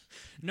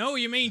No,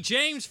 you mean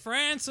James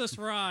Francis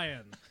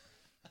Ryan.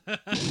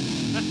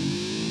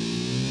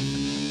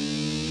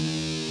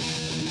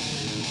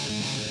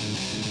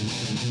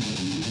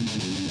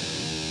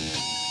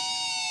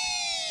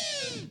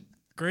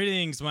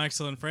 Greetings, my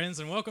excellent friends,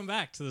 and welcome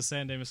back to the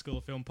San Dimas School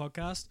of Film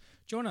podcast.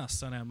 Join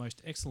us on our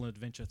most excellent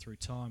adventure through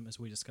time as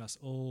we discuss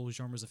all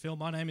genres of film.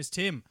 My name is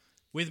Tim.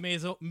 With me,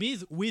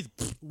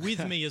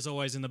 with me as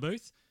always in the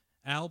booth,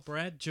 Al,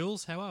 Brad,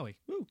 Jules. How are we?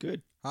 Oh,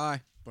 good.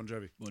 Hi. Bon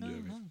Jovi.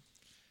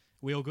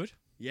 We all good?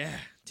 Yeah.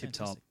 Tip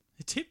top.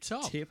 Tip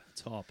top. Tip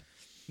top.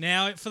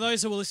 Now, for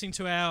those who were listening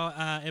to our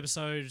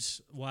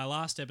our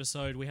last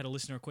episode, we had a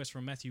listener request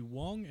from Matthew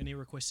Wong, and he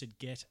requested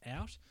Get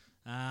Out.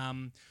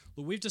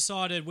 Look, we've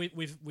decided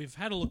we've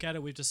had a look at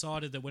it. We've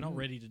decided that we're not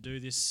ready to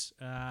do this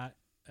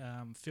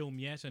film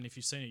yet, and if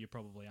you've seen it, you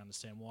probably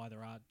understand why.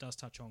 Does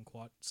touch on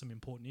quite some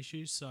important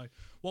issues. So,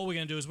 what we're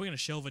going to do is we're going to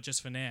shelve it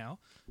just for now,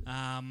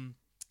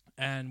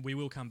 and we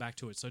will come back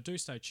to it. So, do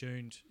stay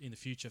tuned in the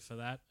future for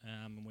that.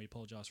 And we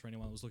apologise for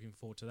anyone who was looking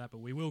forward to that, but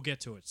we will get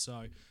to it.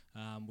 So,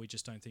 we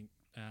just don't think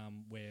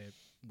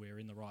we're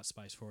in the right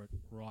space for it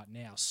right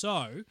now.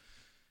 So,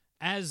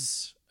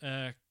 as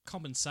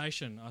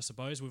compensation, I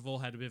suppose, we've all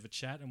had a bit of a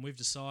chat, and we've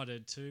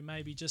decided to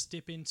maybe just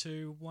dip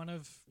into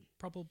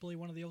probably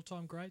one of the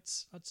all-time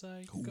greats, I'd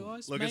say,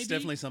 guys. Look, maybe? it's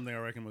definitely something I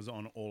reckon was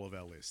on all of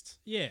our lists.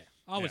 Yeah,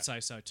 I would say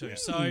so too. Yeah.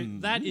 So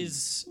that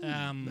is...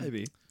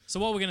 Maybe. So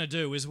what we're going to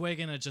do is we're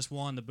going to just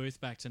wind the booth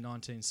back to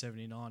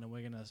 1979, and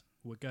we'll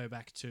go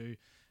back to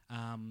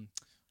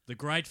the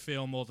great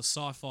film or the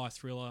sci-fi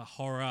thriller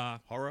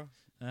horror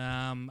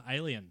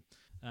Alien.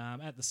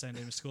 At the San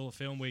Dimas School of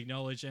Film, we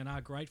acknowledge and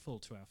are grateful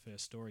to our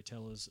first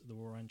storytellers, the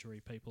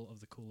Wurundjeri people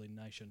of the Kulin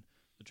Nation,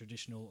 the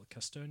traditional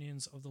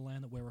custodians of the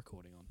land that we're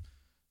recording on.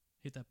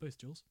 Hit that booth,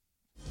 Jules.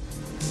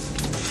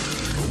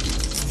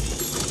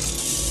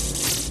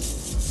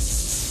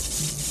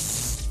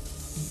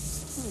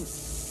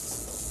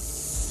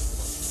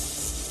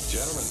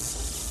 Gentlemen,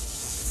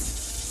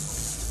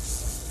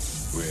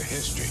 we're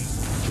history.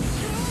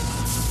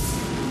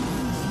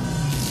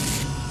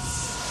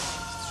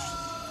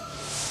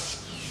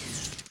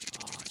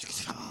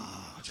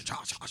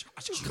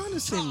 It kind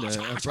of seemed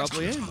to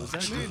abruptly end. Was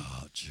that good?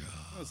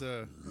 That was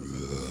a...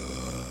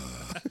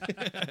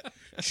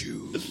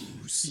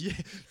 Choose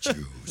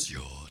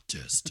your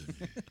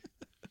destiny.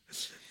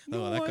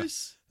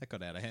 Nice. That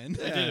got out of hand.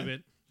 It did a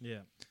bit, yeah.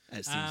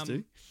 As things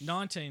do.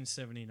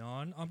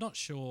 1979. I'm not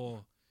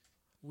sure.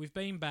 We've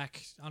been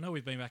back. I know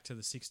we've been back to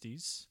the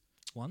 60s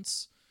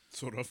once.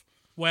 Sort of.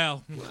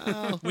 Well,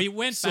 we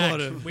went sort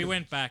back. of. We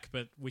went back,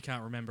 but we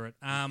can't remember it.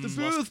 The booth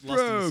Lost in the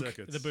broke.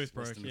 circuits. The booth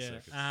Lost broke, in the yeah.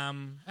 circuits.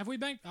 Have we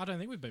been? I don't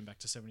think we've been back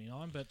to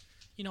 79, but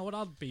you know what?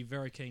 I'd be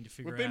very keen to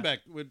figure We've out. been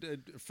back. We're,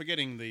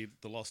 forgetting the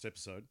lost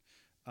episode.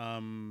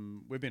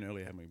 We've been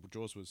earlier, haven't we?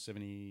 Jaws was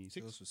 76.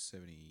 Yours was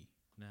 75.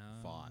 No,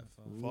 Five.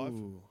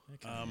 Ooh.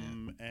 Okay.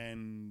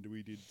 And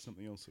we did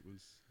something else that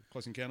was...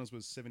 Close Encounters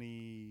was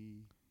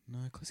 70... No,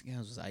 Classic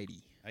Hours was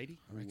 80. 80?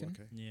 I reckon.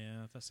 Okay.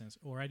 Yeah, that sounds.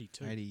 Or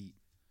 82. 80.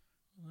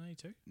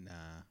 82. Nah,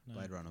 No.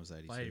 Brad Runner was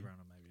 82. Blade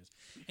Runner maybe it is.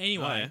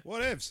 Anyway,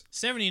 Whatevs.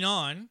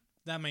 79.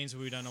 That means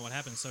we don't know what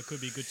happened, so it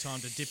could be a good time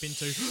to dip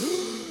into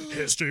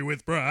History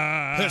with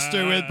Brad.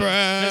 History with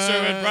Brad. History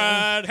with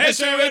Brad.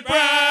 History with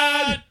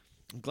Brad.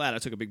 I'm glad I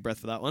took a big breath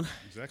for that one.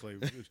 Exactly.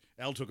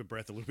 Al took a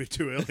breath a little bit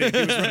too early. He was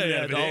running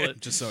out of air.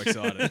 Just so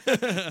excited.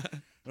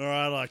 All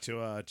right, I'd like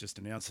to just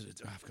announce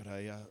that I've got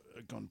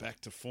gone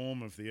back to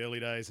form of the early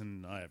days,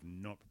 and I have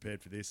not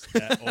prepared for this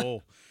at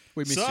all.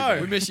 We miss So-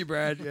 you. We miss you,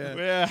 Brad. Yeah.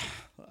 Yeah,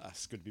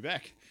 it's good to be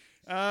back.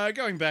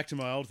 Going back to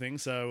my old thing,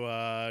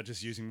 so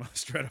just using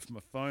straight off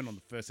my phone on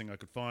the first thing I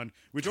could find,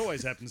 which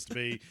always happens to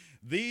be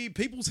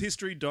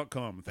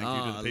thepeopleshistory.com. Thank you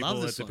to I the love people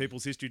at this one.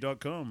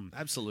 thepeopleshistory.com.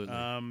 Absolutely.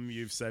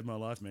 You've saved my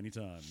life many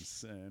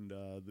times, and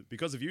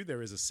because of you,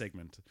 there is a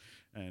segment,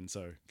 and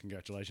so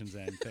congratulations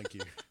and thank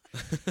you.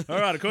 All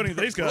right, according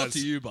to these guys, Brought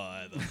to you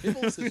by the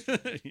People's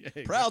History.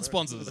 Yeah, Proud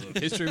sponsors of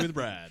History with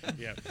Brad.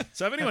 yeah.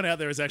 So if anyone out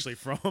there is actually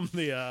from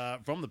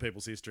the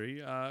People's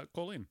History,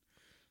 call in.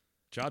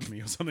 Charge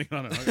me or something.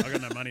 I don't know. I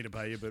got no money to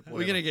pay you, but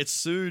We're going to get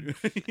sued.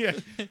 yeah.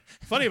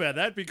 Funny about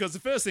that because the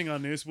first thing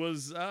on this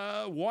was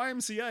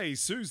YMCA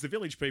sues the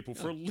village people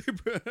for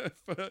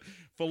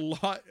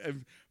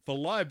for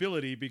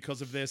liability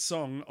because of their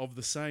song of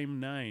the same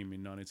name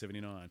in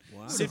 1979.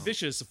 Wow. Sid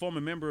Vicious, a former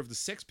member of the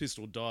Sex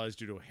Pistols, dies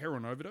due to a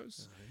heroin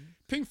overdose.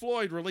 Pink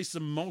Floyd released a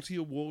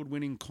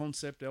multi-award-winning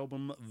concept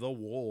album, The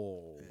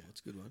Wall. Yeah,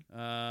 that's a good one.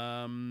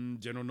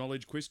 General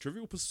knowledge quiz,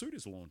 Trivial Pursuit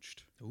is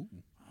launched. Ooh.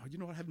 Oh, you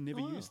know what? I have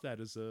never used that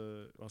as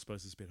a... I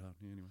suppose it's a bit hard.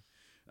 Yeah, anyway.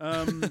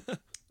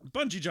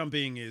 Bungee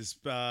jumping is...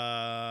 hang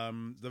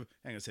on,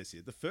 it says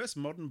here. The first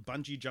modern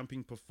bungee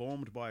jumping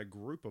performed by a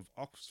group of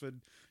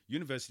Oxford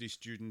University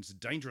students'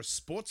 Dangerous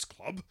Sports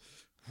Club.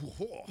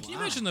 Whoa. Can you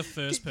imagine the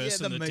first Yeah,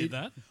 person the that did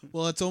that?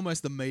 Well, it's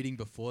almost the meeting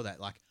before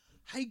that. Like,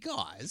 hey,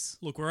 guys,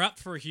 Look, we're up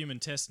for a human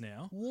test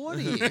now. what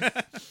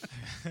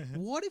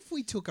if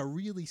we took a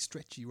really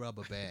stretchy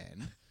rubber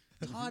band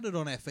tied it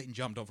on our feet and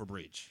jumped off a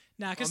bridge.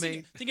 Nah, because I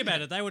mean- think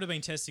about it. They would have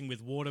been testing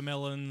with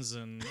watermelons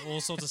and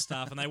all sorts of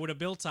stuff, and they would have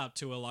built up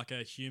to a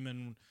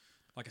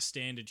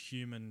standard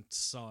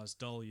human-sized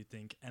doll, you'd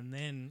think, and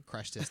then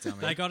Crash test dummy.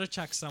 they got to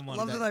chuck I someone.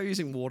 love that they were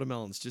using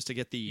watermelons just to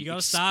get the You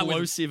gotta start with-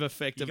 explosive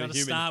effect You of a got to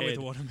human start head. with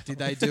watermelon. Did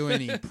they do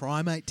any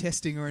primate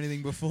testing or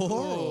anything before?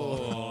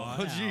 Oh,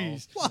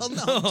 jeez. Well,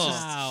 no.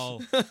 Wow.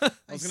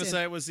 I was going to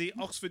say it was the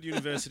Oxford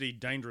University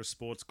Dangerous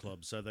Sports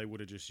Club, so they would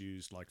have just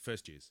used like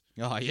first years.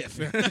 Oh, yeah,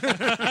 fair.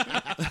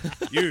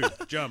 You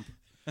jump.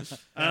 Now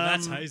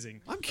that's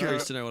hazing. I'm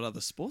curious to know what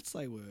other sports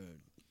they were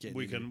getting.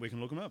 We can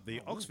look them up.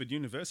 The Oxford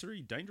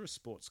University Dangerous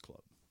Sports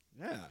Club.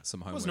 Yeah.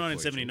 Some It homework was for you,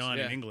 1979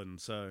 Yeah. in England,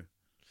 so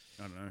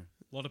I don't know.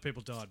 A lot of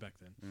people died back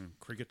then.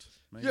 Cricket,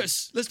 maybe.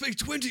 Yes, let's make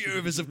 20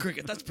 overs of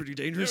cricket. That's pretty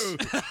dangerous.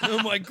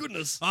 Oh my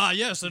goodness. Ah,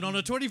 yes, and on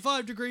a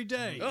 25-degree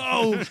day.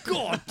 Oh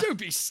God, don't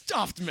be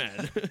stuffed,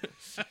 man.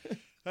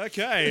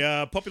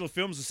 Okay, popular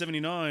films of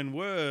 79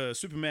 were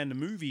Superman the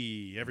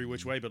Movie, Every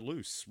Which Way But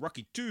Loose,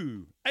 Rocky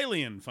 2,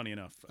 Alien, funny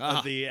enough,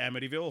 The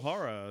Amityville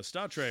Horror,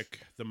 Star Trek,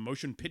 The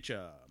Motion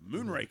Picture,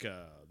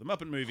 Moonraker, The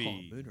Muppet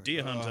Movie, Moonraker.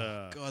 Deer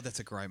Hunter. God, that's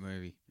a great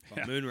movie.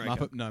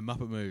 Moonraker.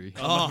 Muppet movie.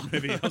 Muppet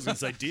Movie, I was going to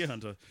say Deer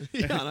Hunter.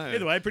 Yeah, I know.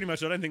 Either way, pretty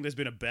much I don't think there's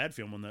been a bad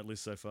film on that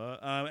list so far.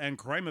 And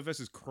Kramer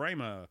versus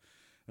Kramer.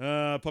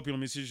 Popular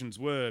musicians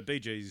were Bee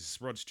Gees,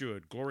 Rod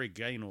Stewart, Gloria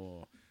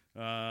Gaynor,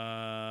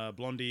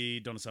 Blondie,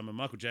 Donna Summer,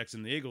 Michael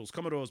Jackson, the Eagles,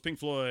 Commodores, Pink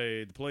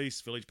Floyd, the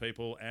Police, Village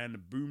People, and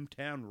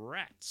Boomtown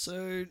Rats.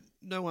 So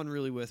no one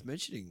really worth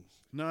mentioning.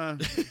 No.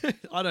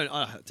 I don't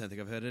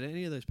think I've heard of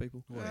any of those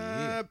people.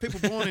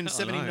 People born in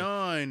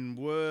 79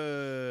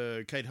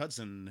 were Kate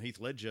Hudson, Heath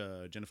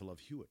Ledger, Jennifer Love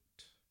Hewitt.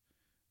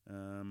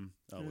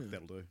 Look,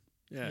 that'll do.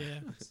 Yeah. Yeah.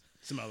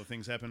 Some other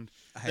things happened.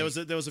 Hey.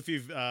 There was a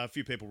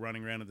few people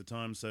running around at the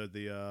time. So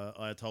the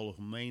Ayatollah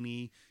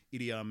Khomeini,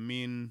 Idi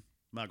Amin,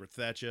 Margaret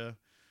Thatcher.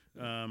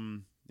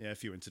 A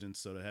few incidents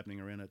sort of happening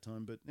around that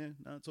time. But yeah,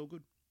 no, it's all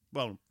good.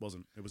 Well, it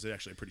wasn't. It was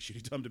actually a pretty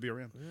shitty time to be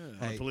around on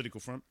Hey. a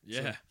political front.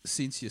 Yeah.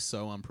 Since you're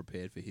so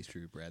unprepared for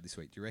History with Brad this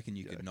week, do you reckon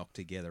you could knock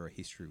together a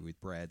History with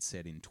Brad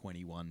set in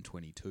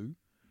 2122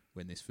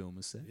 when this film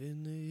was set?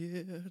 In the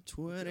year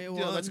 21,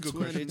 Yeah, that's a good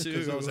question. 22.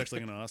 Because I was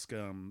actually going to ask.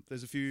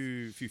 There's a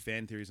few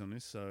fan theories on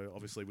this. So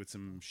obviously with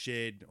some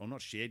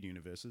not shared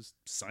universes,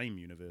 same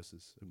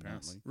universes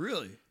apparently.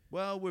 Really?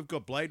 Well, we've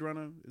got Blade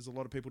Runner, as a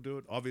lot of people do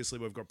it. Obviously,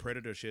 we've got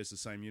Predator shares the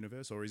same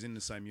universe, or is in the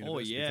same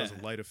universe yeah. because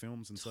of later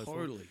films and so forth.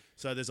 Totally.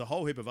 So there's a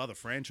whole heap of other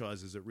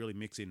franchises that really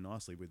mix in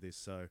nicely with this.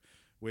 So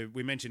we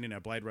mentioned in our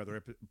Blade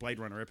Runner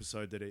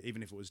episode that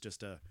even if it was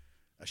just a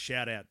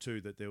shout out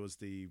too, that there was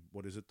the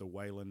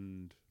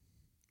Wayland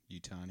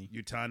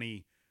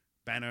Yutani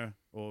banner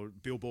or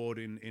billboard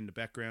in the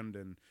background,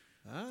 and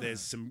there's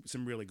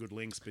some really good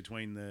links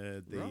between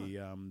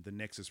the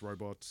Nexus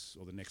robots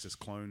or the Nexus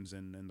clones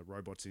and the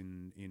robots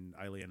in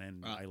Alien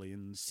and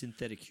Aliens.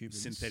 Synthetic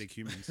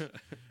humans.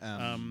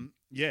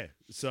 Yeah.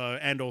 So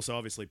and also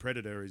obviously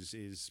Predator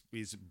is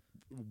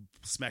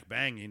smack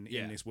bang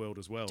in this world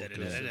as well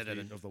because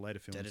of the later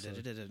films.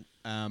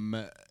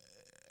 So.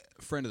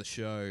 Friend of the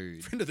show,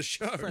 Friend of the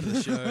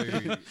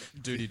show.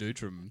 Duty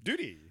Dutram.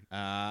 Duty.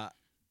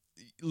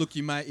 Look,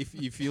 you may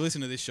if you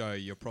listen to this show,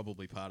 you're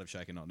probably part of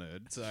Shaken Not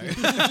Nerd. So,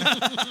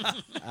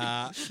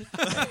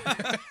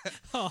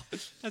 Oh,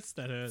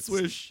 that hurts.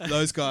 Swish.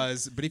 those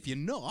guys. But if you're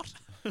not,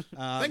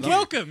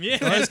 Welcome, yeah.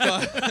 those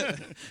guys.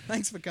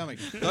 Thanks for coming.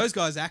 Those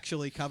guys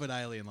actually covered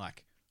Alien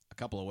like a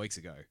couple of weeks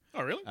ago.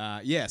 Oh, really?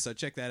 Yeah, so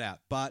check that out.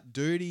 But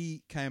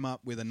Duty came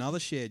up with another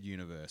shared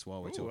universe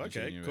while we're Ooh, talking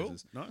shared okay, cool.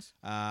 universes. Nice.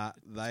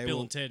 They Bill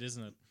will. and Ted,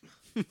 isn't it?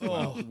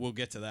 Well, we'll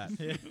get to that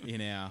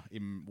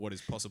in what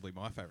is possibly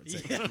my favourite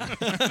segment.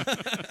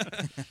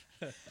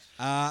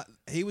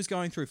 He was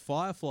going through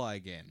Firefly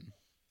again.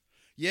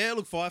 Yeah,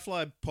 look,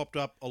 Firefly popped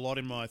up a lot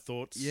in my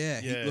thoughts.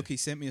 Yeah, he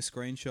sent me a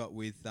screenshot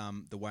with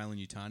the Wayland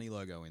Yutani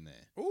logo in there.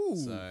 Ooh.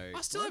 So I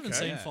still haven't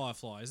Okay. seen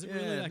Firefly. Is it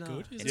really that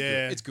good? Is it's it?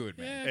 Yeah. good. It's good,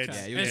 man. Yeah, okay.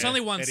 It's- And it's yeah, only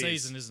one it is.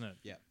 season, isn't it?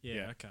 Yeah. Yeah,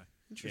 Yeah. okay.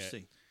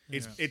 Interesting.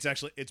 It's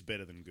actually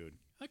better than good.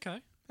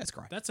 Okay. That's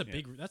great. That's a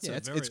big. That's Yeah, a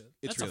it's very. really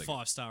That's good. a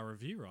 5-star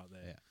review right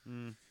there.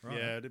 Right.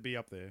 Yeah, it'd be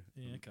up there.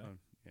 Yeah, okay.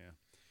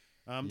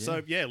 Yeah.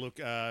 So yeah, look,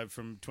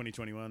 from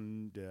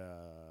 2021.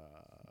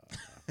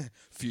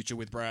 Future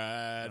with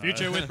Brad.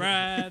 Future with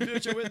Brad.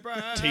 Future with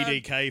Brad.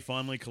 TDK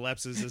finally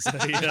collapses as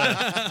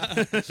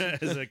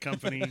as a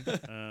company.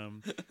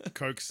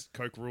 Coke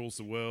rules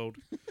the world.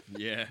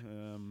 Yeah.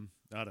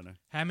 I don't know.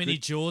 How many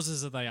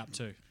Jawses are they up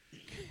to?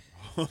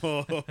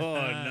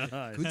 Oh,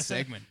 nice. Good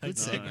segment. Good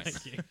segment.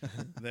 Thank you.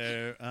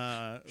 They're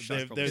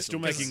probably still still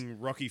making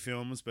Rocky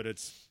films, but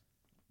it's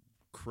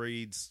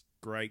Creed's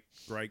great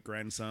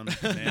grandson.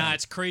 Nah,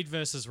 it's Creed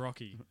versus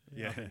Rocky.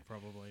 Yeah. I think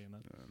probably. You know.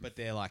 But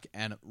they're like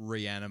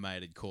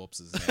reanimated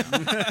corpses now.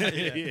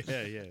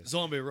 yeah.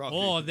 Zombie Rocky.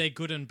 Or they're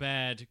good and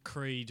bad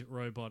Creed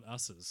robot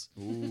usses.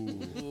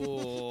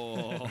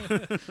 Oh.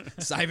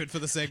 Save it for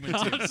the segment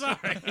I'm too.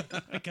 sorry.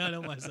 I can't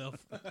help myself.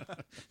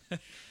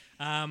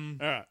 All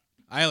right.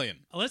 Alien.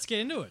 Let's get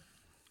into it.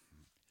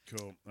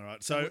 Cool. All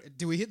right. So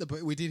Do we hit the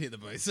booth? We did hit the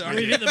booth. We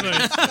Sorry. hit the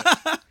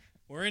booth.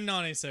 We're in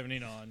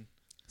 1979.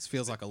 This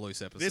feels like a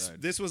loose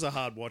episode. this was a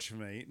hard watch for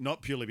me,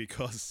 not purely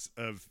because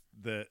of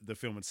the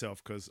film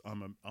itself, because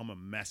I'm a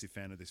massive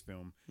fan of this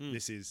film.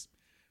 This is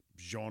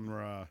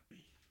genre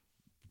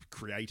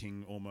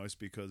creating almost,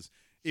 because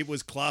it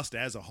was classed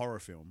as a horror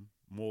film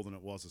more than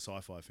it was a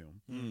sci-fi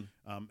film.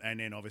 And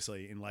then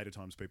obviously in later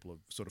times people have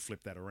sort of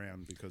flipped that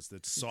around because the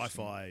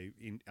sci-fi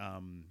in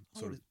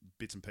sort of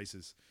bits and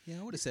pieces. Yeah,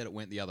 I would have said it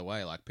went the other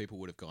way. Like people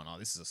would have gone, "Oh,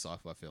 this is a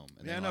sci-fi film."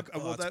 And Yeah, then no, like,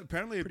 well, it's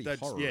apparently pretty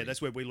that's horror-y.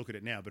 that's where we look at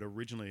it now. But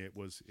originally it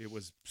was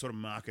sort of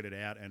marketed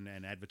out and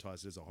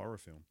advertised as a horror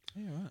film.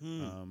 Yeah,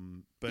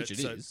 right. But Which it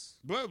so, is.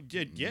 Well,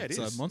 yeah, it is.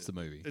 It's a monster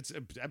movie. It's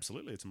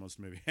absolutely it's a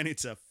monster movie, and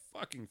it's a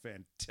fucking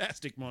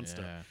fantastic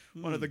monster.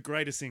 Yeah. One of the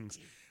greatest things.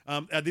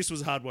 This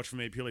was a hard watch for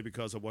me purely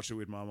because I watched it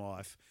with my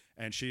wife,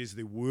 and she is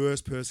the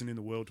worst person in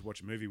the world to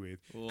watch a movie with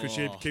because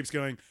she keeps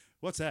going,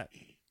 "What's that?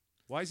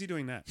 Why is he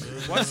doing that?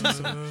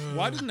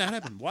 Why didn't that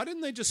happen? Why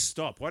didn't they just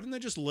stop? Why didn't they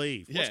just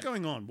leave? What's Yeah.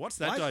 going on? What's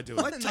that guy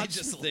doing? Why didn't they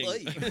just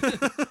leave?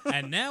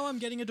 And now I'm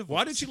getting a divorce.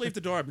 Why did she leave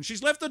the door open?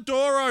 She's left the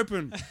door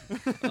open."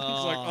 It's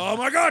like, oh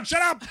my God,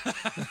 shut up!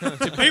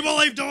 People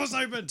leave doors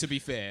open. To be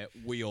fair,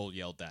 we all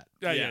yelled that.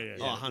 Yeah.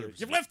 Oh, 100%.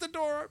 You've left the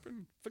door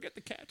open. Forget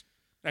the cat.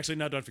 Actually,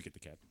 no, don't forget the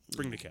cat.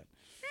 Bring the cat.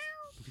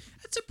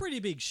 It's a pretty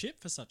big ship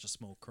for such a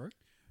small crew.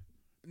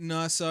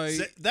 No, so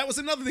That was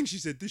another thing she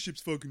said. This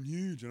ship's fucking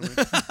huge. And I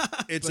went,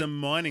 it's a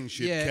mining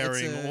ship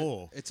carrying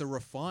ore. It's a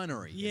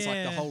refinery. It's like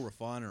the Yeah. whole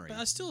refinery. But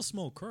it's still a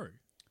small crew.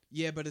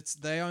 Yeah, but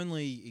they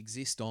only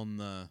exist on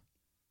the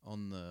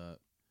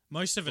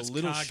Most of The it's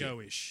little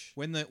cargo-ish.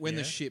 when Yeah.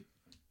 the ship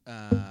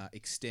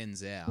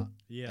extends out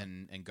Yeah.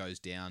 and goes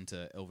down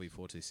to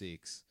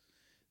LV-426,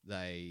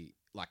 they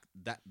like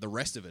that. The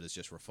rest of it is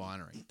just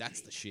refinery.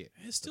 That's the ship.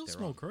 It's still a that they're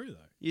small on. crew,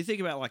 though. You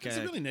think about like Does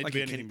it really need to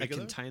be anything a bigger,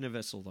 though? container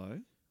vessel though,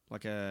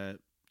 like the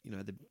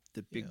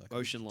big like a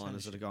ocean container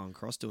liners that are going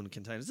across doing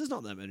containers. There's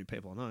not that many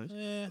people I know.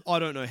 Yeah. I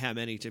don't know how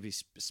many to be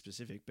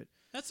specific, but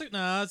That's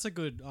a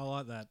good. I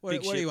like that. What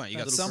Big do you ship, want? You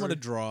that got little someone crew.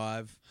 to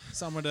drive,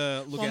 someone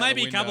to look Well, out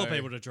maybe the a couple of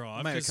window. people to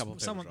drive. Maybe a 'cause couple of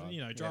people someone, to drive.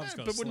 you know, drives.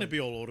 But wouldn't it be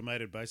all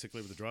automated basically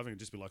with the driving? It'd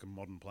just be like a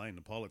modern plane.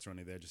 The pilots are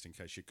only there just in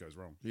case shit goes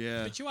wrong.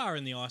 yeah, But you are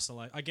in the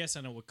isolate, I guess,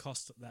 and it would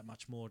cost that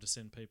much more to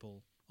send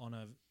people on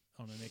an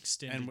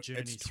extended And journey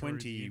it's through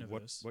the 20.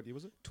 universe. What year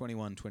was it?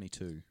 21,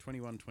 22.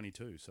 21,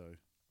 22. So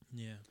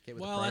Yeah. Get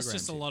with the Well, that's program,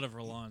 just a Tim. lot of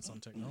reliance on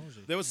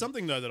technology. there was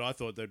something though that I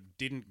thought that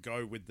didn't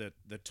go with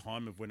the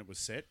time of when it was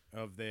set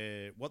of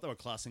what they were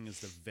classing as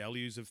the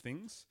values of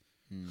things.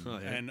 Oh,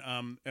 yeah.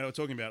 And they were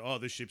talking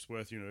about this ship's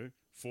worth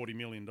 $40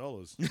 million.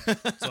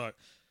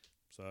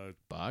 so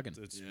Bargain.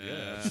 it's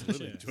Yeah.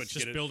 absolutely. Yeah. Do you Just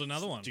get it- build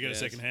another one. Do you get a Yes.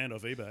 second hand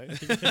off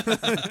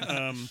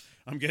eBay?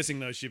 I'm guessing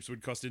those ships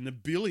would cost in the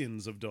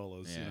billions of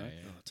dollars. Yeah, you know? yeah.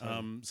 Oh,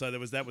 totally. So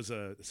that was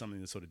something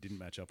that sort of didn't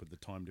match up with the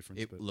time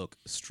difference. but Look,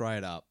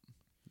 straight up,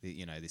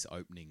 this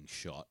opening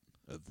shot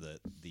of the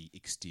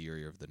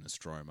exterior of the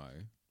Nostromo,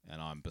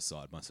 and I'm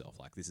beside myself.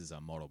 Like, this is a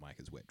model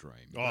maker's wet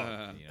dream.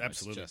 It's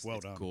absolutely. just- Well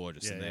it's done.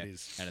 gorgeous. Yeah, and, it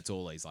is. and it's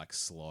all these like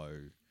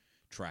slow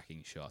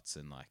tracking shots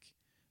and like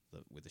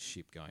with the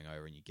ship going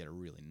over, and you get a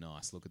really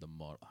nice look at the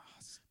model.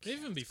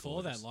 Even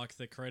before gorgeous. that, like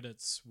the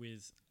credits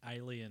with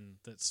Alien,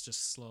 that's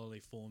just slowly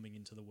forming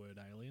into the word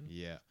Alien.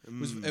 Yeah, it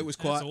was That's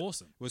quite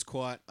awesome. was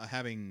quite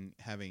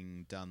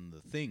having done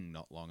the Thing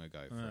not long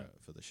ago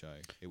for the show.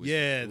 It was,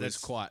 Yeah, it was that's-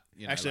 quite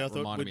Actually, like, I thought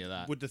reminded me of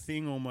that. would the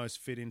thing almost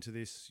fit into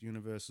this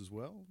universe as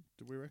well?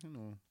 Do we reckon?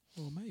 Or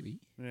Well, maybe.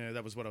 yeah,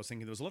 that was what I was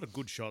thinking. There was a lot of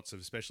good shots,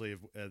 especially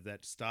of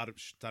that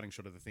starting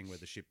shot of the thing where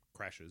the ship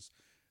crashes,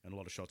 and a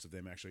lot of shots of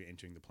them actually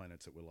entering the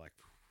planets that were like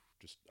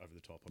just over the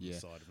top on the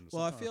side of them.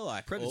 Well, I feel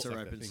like Predator like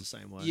that opens thing. the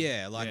same way.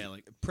 Yeah, like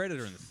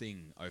Predator and the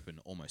Thing open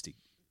almost.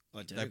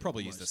 They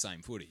probably use the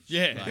same footage.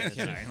 Yeah.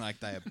 like, like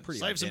they are pretty.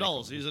 Save some identical.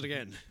 dollars, use it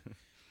again.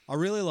 I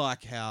really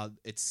like how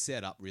it's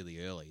set up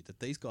really early. That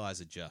these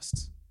guys are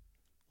just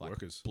like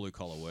Workers. blue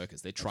collar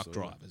workers. They're truck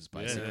Absolutely. drivers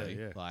basically.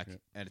 Yeah. Like,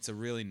 and it's a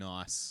really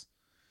nice.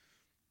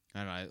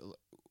 I don't know.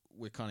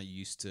 We're kind of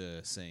used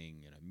to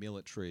seeing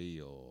military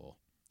or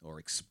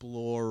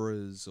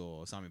explorers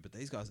or something, but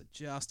these guys are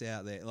just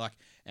out there. Like,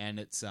 and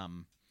it's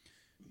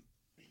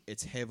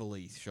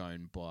heavily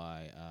shown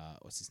by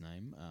what's his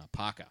name,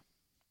 Parker,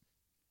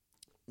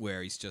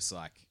 where he's just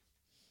like,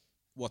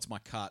 "What's my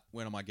cut?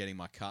 When am I getting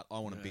my cut? I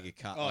want a bigger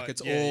cut." Oh, Like,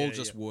 it's yeah, all yeah,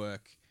 just yeah.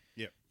 work.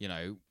 Yep.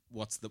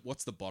 What's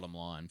the bottom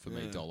line for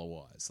me dollar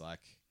wise?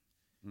 Like,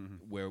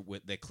 Mm-hmm.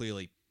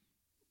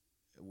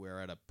 we're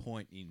at a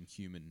point in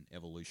human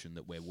evolution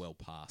that we're well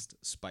past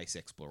space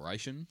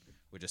exploration.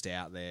 We're just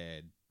out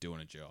there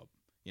doing a job.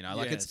 Like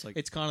Yeah, it's it's like-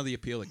 it's kind of the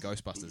appeal that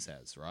Ghostbusters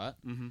has, right?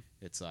 Mm-hmm.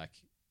 It's like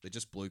they're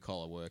just blue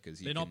collar workers.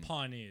 They're not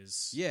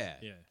pioneers. Yeah,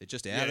 Yeah. They're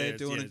just out there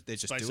doing yeah, it. They're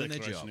just space doing their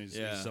exploration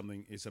job.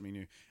 Is something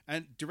new.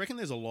 And do you reckon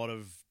there's a lot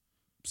of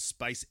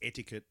space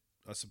etiquette?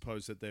 I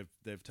suppose that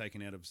they've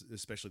taken out of,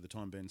 especially the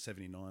time being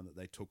 79, that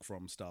they took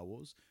from Star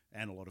Wars,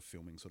 and a lot of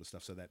filming sort of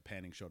stuff. So that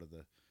panning shot of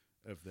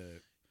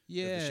the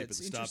Yeah, ship at it's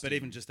the start, but interesting.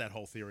 even just that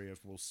whole theory of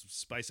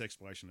space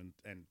exploration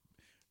and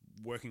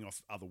working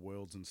off other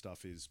worlds and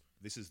stuff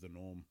this is the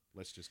norm.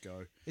 Let's just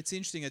go. It's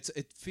interesting.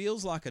 It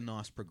feels like a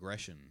nice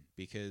progression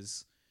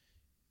because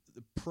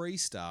the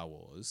pre-Star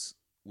Wars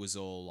was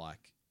all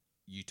like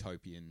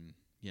utopian,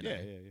 Yeah.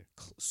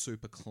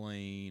 super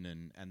clean,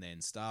 and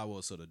then Star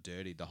Wars sort of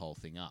dirtied the whole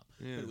thing up.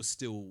 Yeah. But it was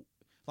still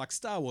like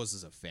Star Wars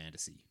is a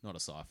fantasy, not a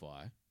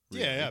sci-fi.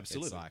 really. Yeah,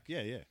 absolutely. It's like,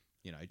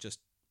 yeah. just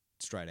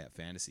straight out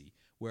fantasy.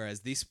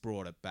 Whereas this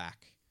brought it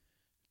back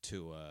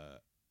to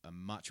a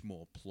much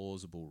more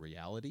plausible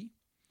reality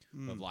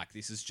of like,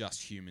 this is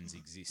just humans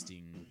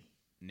existing.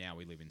 Now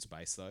we live in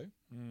space, though.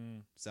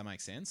 Does that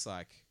make sense?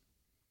 Like,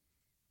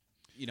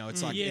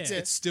 it's like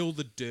it's still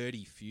the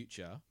dirty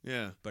future,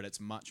 Yeah. but it's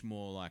much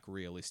more like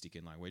realistic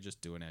and like we're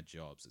just doing our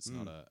jobs. It's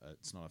not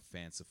a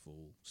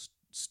fanciful.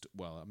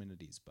 Well, I mean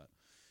it is, but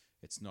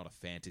it's not a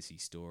fantasy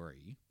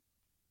story.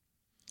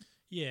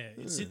 Yeah,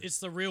 it's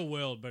the real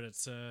world, but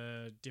it's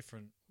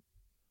different.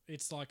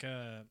 It's like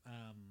a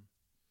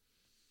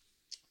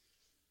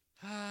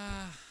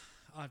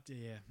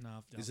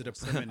Is it a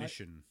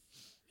premonition?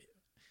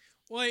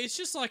 Well, it's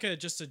just like a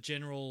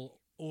general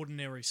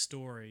ordinary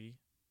story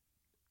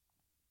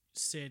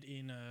set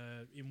in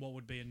what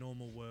would be a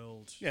normal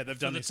world. Yeah, they've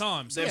for done the this.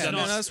 time. So They've it's done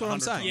not, this that's what I'm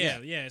 100 saying.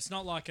 times. yeah. It's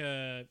not like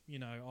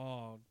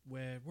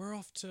we're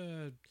off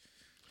to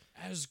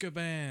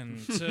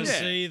Azkaban to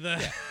see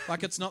the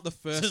Like it's not the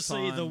first to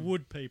see the time-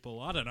 wood people.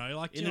 I don't know,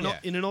 like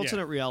In an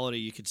alternate reality,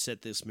 you could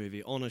set this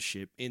movie on a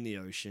ship in the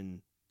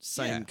ocean,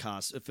 same Yeah.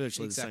 cast,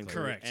 virtually the same Exactly.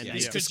 crew, correct. and Yeah.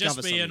 just It could just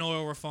discover be an something.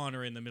 oil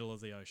refinery in the middle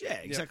of the ocean. Yeah,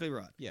 exactly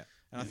right. Yeah,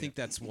 and I think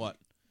that's where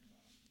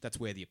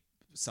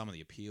some of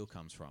the appeal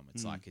comes from.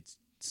 It's like it's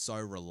so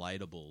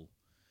relatable.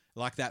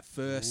 Like that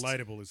first,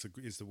 Relatable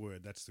is the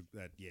word.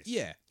 That yes.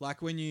 yeah.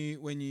 Like when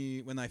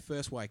they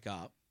first wake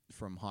up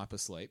from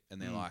hypersleep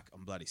and they're like,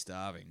 "I'm bloody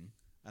starving,"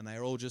 and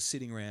they're all just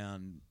sitting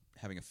around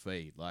having a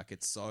feed. Like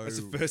it's so. That's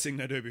the first thing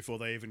they do before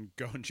they even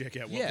go and check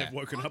out what they've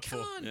woken up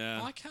for.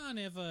 Yeah. I can't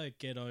ever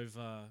get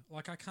over.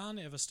 Like, I can't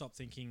ever stop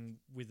thinking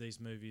with these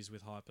movies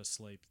with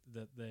hypersleep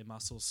that their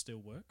muscles still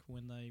work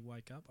when they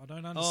wake up. I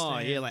don't understand. Oh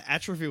yeah, like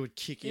atrophy would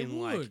kick it in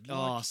would.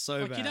 like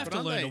so like bad. you'd have But to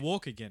aren't learn they- to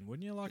walk again,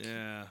 wouldn't you? Like,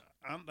 Yeah,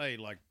 Aren't they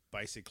like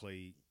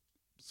basically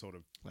sort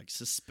of like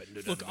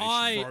suspended. Look,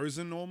 animation.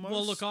 frozen almost?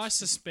 well, look, I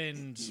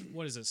suspend.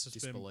 What is it?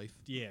 Suspend Disbelief.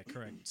 Yeah,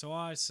 correct. So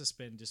I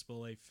suspend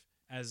disbelief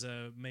as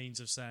a means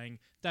of saying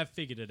they've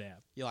figured it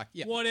out. You're like,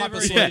 yeah, Whatever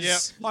it hypersleep-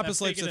 is, they've hypersleep's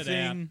figured a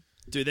it out. thing.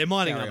 Dude, they're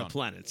mining Carry other on.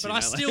 planets. But you I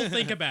know, still like-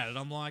 think about it.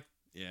 I'm like,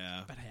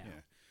 yeah. but how? Yeah.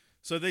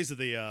 So these are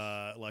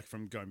the like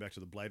from going back to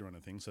the Blade Runner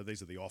thing. So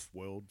these are the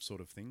off-world sort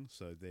of things.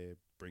 So they're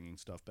bringing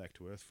stuff back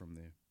to Earth from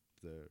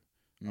the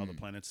other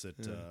planets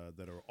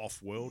that are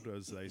off-world,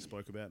 as they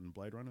spoke about in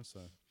Blade Runner.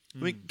 So I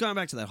mean, going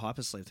back to that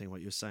hypersleep thing,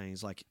 what you're saying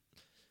is like,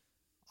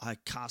 I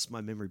cast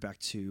my memory back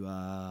to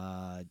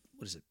what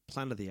is it,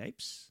 Planet of the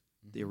Apes,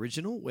 the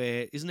original,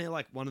 where isn't there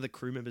like one of the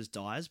crew members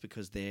dies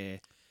because their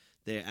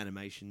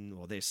animation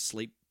or their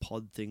sleep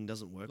pod thing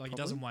doesn't work? Like he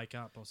properly? doesn't wake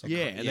up or something.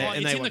 Yeah, and Oh, they- and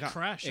it's they in wake the up.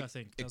 crash, I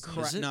think. It doesn't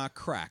Is it?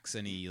 cracks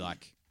and he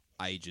like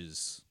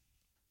ages.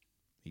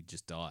 He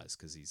just dies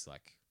because he's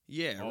like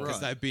Yeah,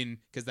 because right.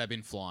 they've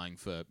been flying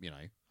for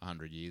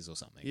 100 years or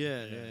something.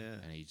 Yeah.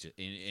 And he just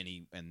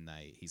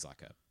he's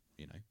like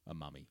a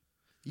mummy.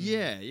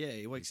 Yeah,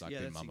 he wakes. He's, like, yeah,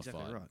 been that's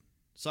exactly mummified. right.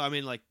 So I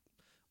mean, like,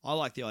 I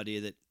like the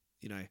idea that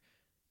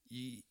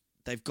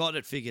they've got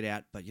it figured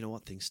out, but you know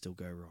what? Things still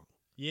go wrong.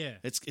 Yeah.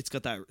 It's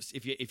got that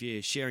if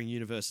you're sharing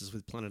universes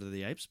with Planet of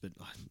the Apes, but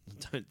I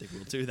don't think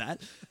we'll do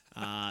that.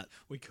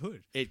 We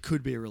could. It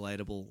could be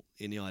relatable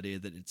in the idea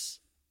that it's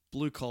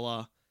blue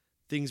collar,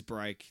 things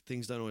break,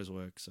 things don't always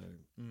work. So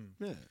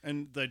yeah,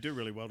 and they do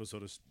really well to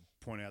sort of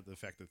point out the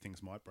fact that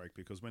things might break,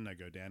 because when they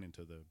go down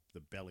into the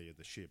belly of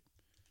the ship,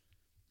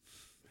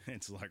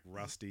 it's like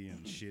rusty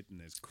and shit, and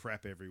there's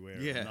crap everywhere.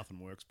 Yeah. And nothing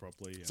works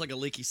properly. it's like a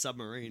leaky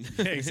submarine.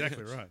 yeah,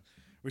 exactly right.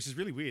 Which is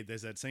really weird.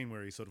 There's that scene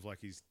where he's sort of like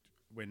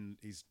when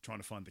he's trying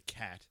to find the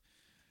cat,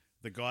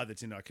 the guy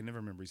that's in it, I can never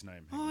remember his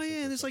name. Hang on Oh, a sec,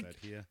 yeah, I've there's, got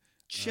like, that here.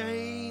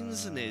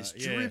 Chains and there's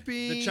Yeah,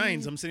 dripping. the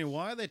chains. I'm sitting.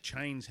 Why are there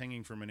chains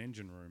hanging from an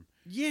engine room?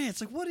 Yeah, it's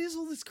like, what is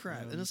all this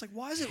crap? And it's like,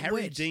 why is it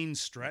Harry wet? Dean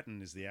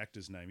Stratton is the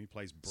actor's name. He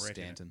plays Brett.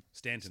 in it. Stanton.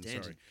 Stanton,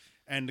 sorry.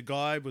 And the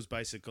guy was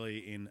basically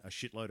in a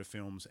shitload of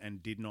films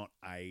and did not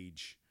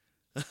age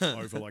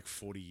over like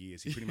 40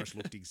 years. He pretty much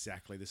looked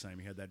exactly the same.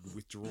 He had that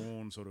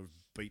withdrawn, sort of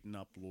beaten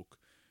up look.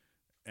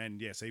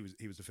 And yes, he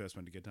was the first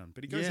one to get done.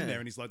 But he goes Yeah. in there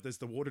and he's like, there's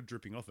the water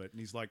dripping off it, and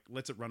he's like,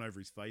 lets it run over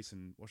his face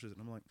and washes it.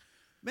 And I'm like,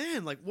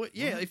 Man, like what?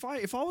 Yeah, if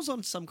I was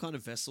on some kind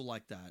of vessel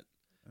like that,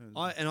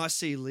 I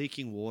see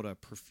leaking water,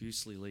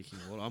 profusely leaking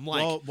water, I'm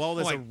like, while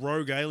there's I'm a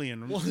rogue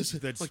alien What is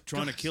it? that's Like,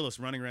 trying to guys. kill us,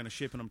 running around a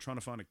ship, and I'm trying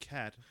to find a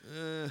cat.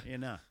 Yeah,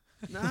 nah.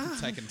 nah.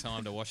 Taking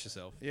time to wash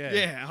yourself.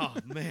 Yeah. Oh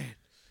man.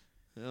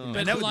 Oh,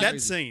 And But like- that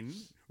scene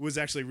was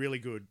actually really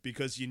good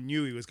because you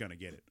knew he was going to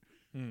get it.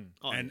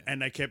 oh, and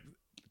they kept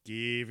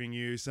giving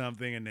you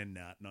something, and then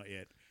not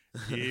yet.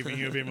 Giving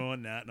you a bit more,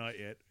 not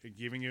yet.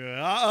 Giving you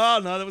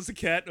no, that was the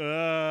cat.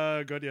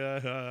 Got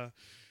you.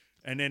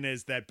 And then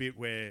there's that bit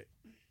where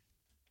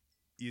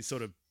you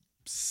sort of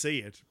see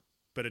it,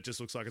 but it just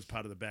looks like it's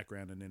part of the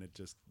background, and then it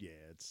just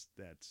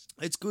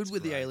It's good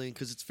with the great. Alien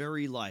because it's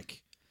very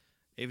like,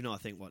 even though I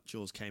think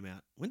Jaws came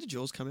out. When did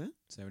Jaws come out?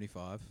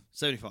 75.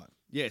 75.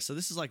 Yeah, so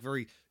this is like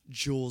very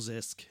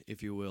Jaws-esque,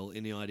 if you will,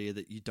 in the idea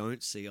that you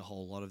don't see a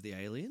whole lot of the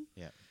alien.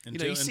 Yeah.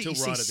 until, you see right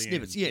at the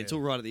snippets. end. Yeah, until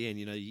right at the end.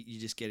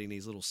 You're just getting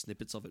these little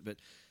snippets of it. But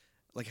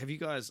like, have you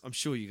guys? I'm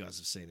sure you guys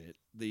have seen it.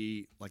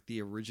 The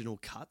original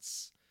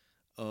cuts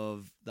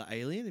of the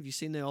Alien. Have you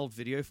seen the old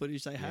video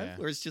footage they have, Yeah.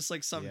 where it's just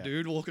like some Yeah.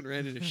 dude walking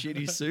around in a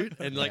shitty suit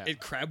and like Yeah. it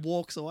crab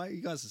walks away?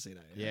 You guys have seen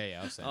it?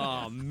 Yeah, I've seen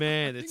Oh it.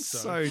 man, it's so.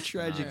 so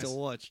tragic to Nice.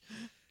 watch.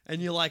 And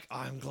you're like,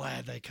 I'm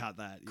glad they cut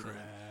that. you know?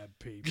 Crab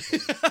people.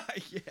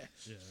 Yeah.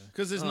 Yeah.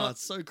 Because there's Oh, not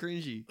it's so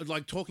cringy.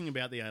 like talking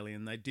about the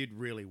alien. They did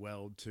really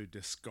well to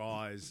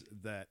disguise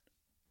that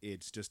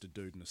it's just a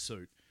dude in a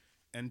suit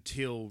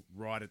until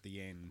right at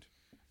the end.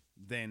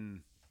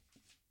 Then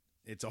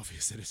it's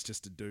obvious that it's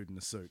just a dude in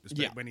a suit.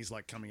 Especially Yeah. when he's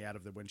like coming out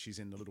of when she's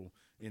in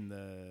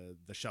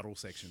the shuttle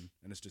section,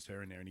 and it's just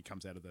her in there, and he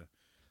comes out of when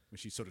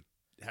she sort of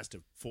has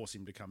to force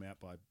him to come out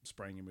by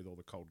spraying him with all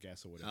the cold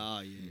gas or whatever. Oh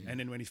yeah. And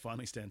then when he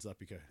finally stands up,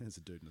 you go, "There's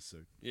a dude in a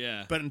suit."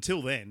 Yeah. But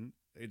until then,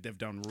 they've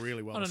done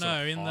really well. I to don't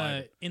sort know. of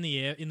hide. In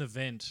the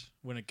vent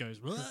when it goes.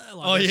 Like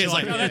Oh, that, yeah, you're it's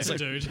like, like- oh, yeah, that's a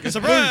it's dude.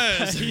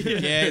 Surprise!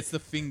 Yeah, it's the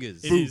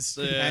fingers. It is.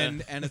 Yeah.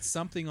 And it's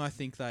something I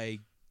think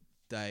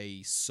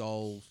they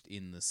solved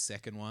in the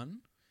second one,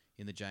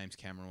 in the James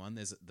Cameron one.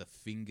 The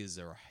fingers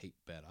are a heap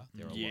better.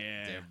 They're a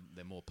Yeah. lot,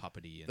 they're more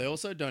puppety. And They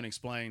also don't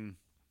explain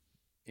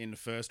in the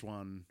first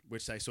one,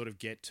 which they sort of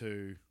get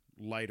to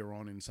later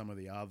on in some of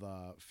the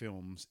other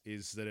films,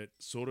 is that it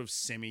sort of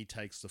semi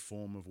takes the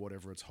form of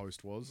whatever its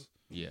host was.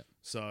 yeah,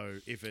 So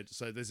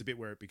there's a bit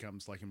where it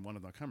becomes like in one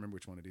of them, I can't remember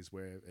which one it is,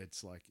 where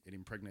it's like it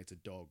impregnates a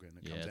dog and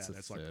it Yeah, comes it's out. the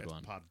It's like third it's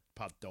one.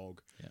 part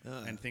dog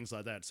Ah. and things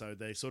like that. So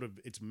they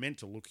it's meant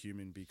to look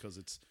human because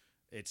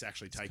it's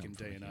actually taken come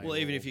from a DNA. human. Well,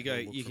 even if or- you go,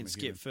 or look you from can a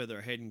skip human. further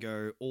ahead and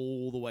go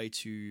all the way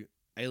to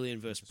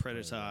Alien vs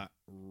Predator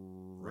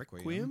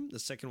Requiem, the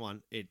second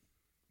one. It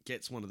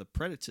gets one of the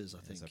predators, I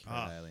it's think. a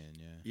predator alien.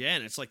 Yeah. Yeah,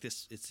 and it's like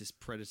this. It's this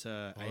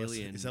predator Oh,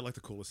 alien. is that like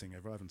the coolest thing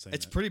ever? I haven't seen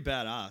It's that. pretty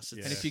badass.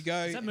 Yeah. And if you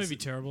go, Is that movie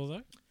terrible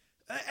though?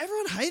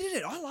 Everyone hated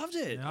it. I loved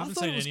it. Yeah, I I haven't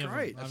thought seen it was any of them.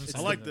 great. I haven't It's-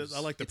 seen I like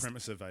the it's-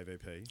 premise of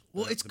AVP.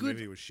 Well, it's the good.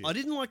 Movie was shit. I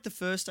didn't like the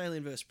first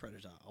Alien vs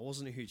Predator. I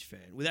wasn't a huge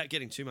fan. Without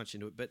getting too much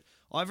into it, but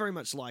I very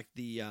much like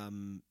the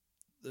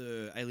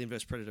Alien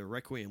vs Predator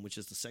Requiem, which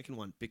is the second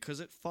one, because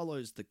it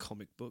follows the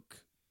comic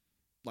book,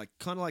 like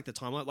kind of like the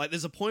timeline. Like,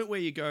 there's a point where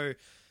you go,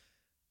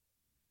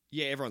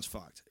 yeah, everyone's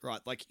fucked,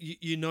 right? Like,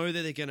 you know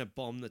that they're gonna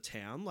bomb the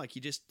town. Like,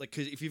 you just like,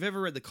 because if you've ever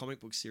read the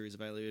comic book series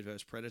of Alien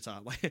vs Predator,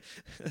 like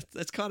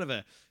that's kind of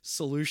a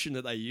solution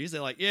that they use.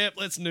 They're like, yep,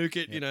 let's nuke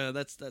it. Yep. You know,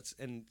 that's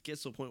and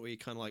gets to a point where you're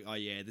kind of like, oh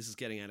yeah, this is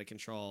getting out of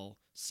control.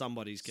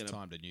 Somebody's it's gonna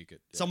time to nuke it.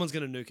 Yeah. Someone's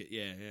going to nuke it.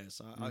 Yeah.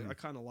 So I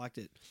kind of liked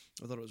it.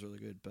 I thought it was really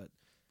good. But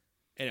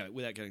anyway,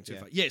 without getting too Yeah.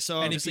 far. Yeah, so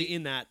And if obviously you-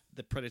 in that,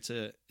 the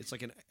Predator, it's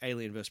like an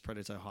Alien versus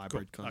Predator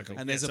hybrid kind of Okay. thing.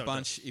 And there's Yeah, a so it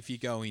bunch. If you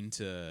go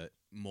into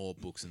more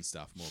books and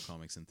stuff, more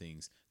comics and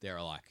things, there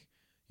are like,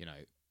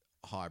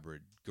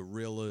 hybrid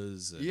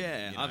gorillas. And,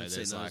 Yeah, I haven't seen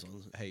there's those like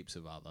ones. heaps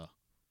of other,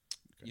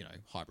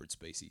 hybrid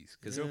species.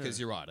 Because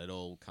you're right, it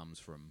all comes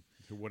from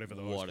Whatever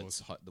the what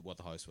host was. what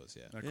the host was.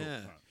 Yeah. Oh, cool. Yeah.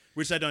 Right.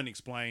 Which they don't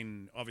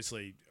explain.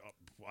 Obviously,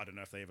 I don't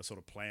know if they ever sort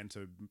of plan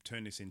to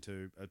turn this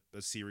into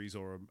a series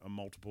or a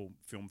multiple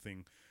film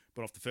thing.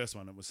 But off the first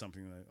one, it was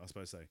something that I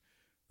suppose they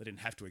didn't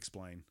have to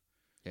explain.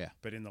 Yeah.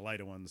 But in the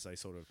later ones, they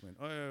sort of went,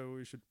 "Oh,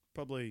 we should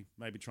probably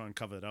maybe try and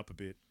cover it up a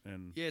bit."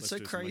 And Yeah, it's let's so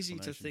do some crazy to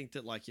explanation. think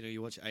that, like,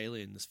 you watch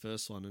Alien, this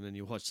first one, and then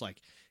you watch, like,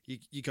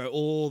 you go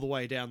all the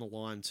way down the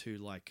line to,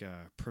 like,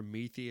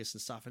 Prometheus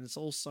and stuff, and it's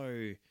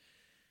also...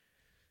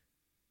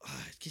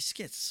 it just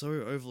gets so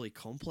overly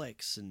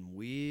complex and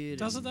weird.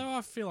 Does it and- though?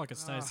 I feel like it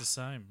stays the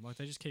same. Like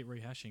they just keep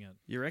rehashing it.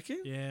 You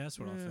reckon? Yeah, that's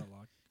what I Yeah. felt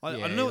like. I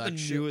Yeah, don't know what like, the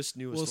sure. newest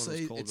Well, one was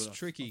see, called, it's but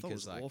tricky I thought it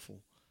 'cause, was like,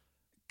 awful.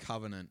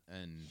 Covenant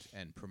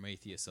and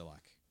Prometheus are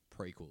like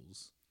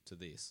prequels to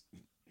this.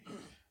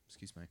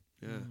 Excuse me.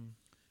 Yeah.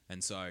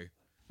 And so,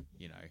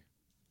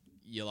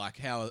 you're like,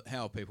 how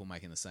are people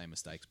making the same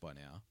mistakes by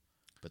now?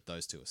 But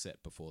those two are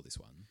set before this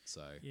one,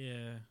 so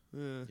Yeah.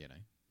 Yeah.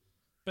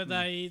 But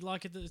they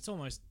like it. It's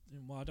almost.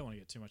 Well, I don't want to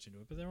get too much into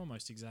it, but they're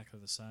almost exactly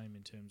the same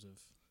in terms of.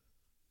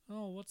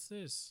 Oh, what's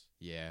this?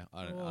 yeah.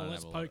 I don't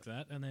Let's have a lot poke of-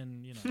 that, and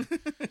then do you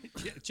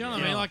know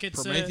what I mean? Like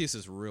it's Prometheus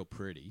is real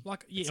pretty.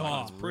 like yeah, It's like,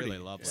 oh, it's really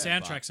lovely.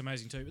 soundtrack's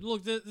amazing too. But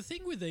look, the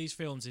thing with these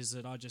films is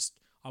that I just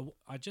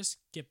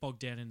get bogged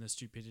down in the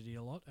stupidity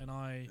a lot, and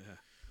I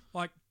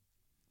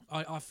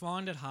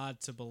find it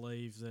hard to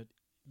believe that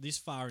this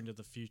far into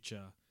the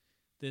future,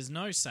 there's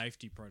no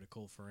safety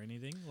protocol for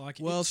anything. Like,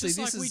 Well, it's just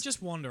see, this like we is-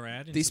 just wander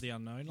out into this- the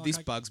unknown. Like, This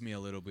bugs me a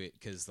little bit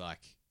because,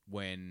 like,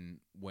 when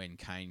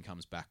Kane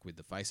comes back with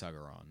the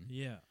facehugger on,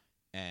 yeah,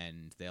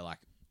 and they're like,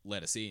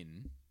 "Let us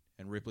in,"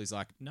 and Ripley's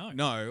like, No.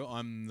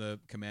 I'm the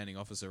commanding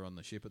officer on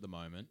the ship at the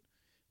moment.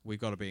 We've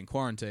got to be in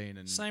quarantine."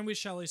 And same with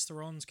Charlize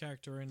Theron's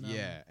character in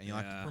yeah, and you're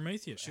like, Yeah.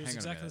 Prometheus. She was hang on a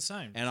exactly minute. the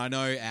same. And I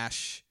know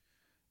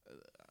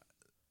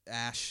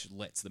Ash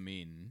lets them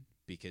in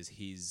because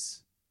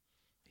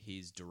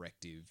his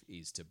directive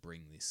is to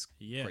bring this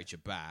Yeah. creature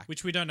back.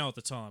 Which we don't know at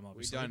the time, we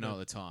obviously. don't know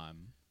but- at the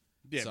time.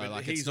 Yeah, so but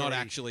like he's it's not already-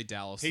 actually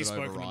Dallas He's that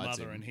spoken to overrides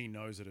Mother, him. and he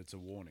knows that it's a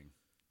warning,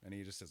 and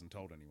he just hasn't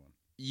told anyone.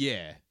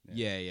 Yeah.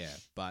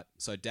 But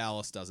so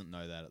Dallas doesn't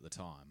know that at the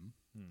time.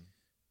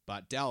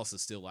 But Dallas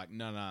is still like,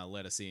 no,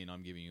 let us in.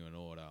 I'm giving you an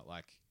order.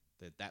 Like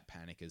that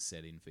panic has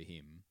set in for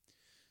him.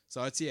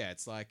 So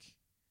it's like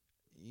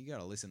you got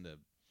to listen to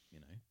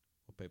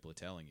what people are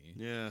telling you.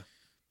 Yeah.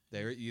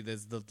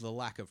 There's the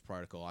lack of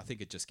protocol. I think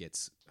it just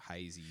gets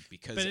hazy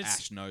because But it's-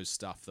 Ash knows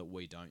stuff that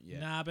we don't yet.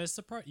 Nah, but it's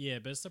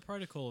the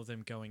protocol of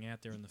them going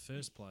out there in the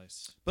first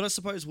place. But I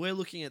suppose we're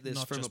looking at this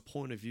Not from just- a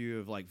point of view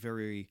of like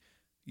very,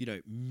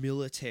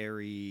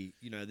 military.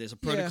 There's a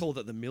protocol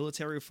that the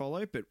military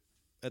follow, but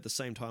at the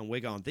same time, we're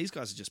going. These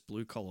guys are just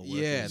blue collar workers.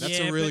 Yeah, that's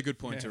Yeah, a really but- good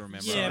point to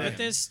remember. Yeah, Right. but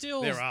there's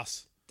still They're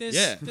us.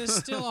 Yeah. there's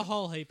still a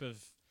whole heap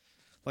of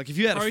like if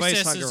you had a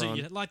face processes hugger that on.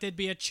 you, like there'd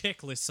be a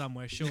checklist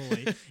somewhere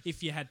surely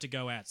if you had to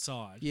go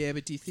outside. Yeah,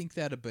 but do you think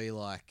that'd be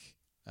like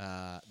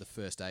the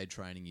first aid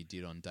training you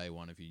did on day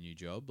one of your new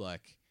job?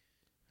 Like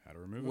How to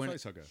remove when a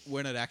face hugger.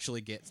 when it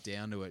actually gets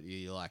down to it,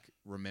 you're like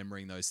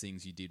remembering those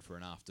things you did for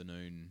an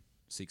afternoon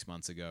 6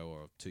 months ago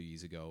or 2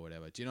 years ago or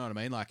whatever. Do you know what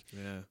I mean? Like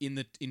Yeah.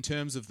 in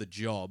terms of the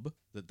job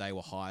that they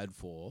were hired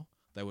for,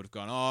 they would have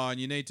gone, oh,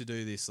 and you need to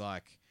do this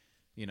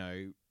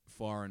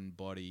foreign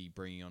body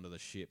bringing onto the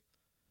ship,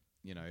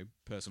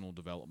 personal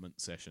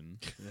development session.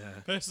 Yeah.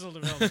 Personal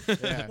development.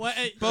 Yeah.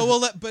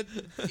 Well, But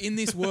in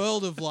this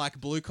world of like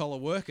blue collar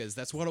workers,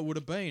 that's what it would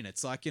have been.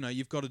 It's like,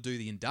 you've got to do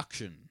the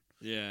induction.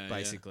 Yeah.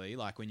 Basically,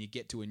 like when you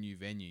get to a new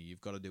venue,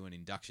 you've got to do an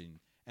induction,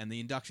 and the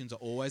inductions are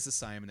always the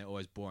same and they're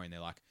always boring. They're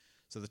like,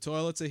 so the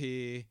toilets are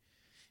here.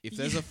 If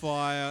there's a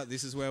fire,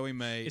 this is where we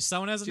meet. if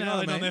someone has Do an you know what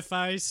I alien on mean? their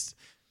face,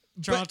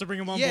 try not to bring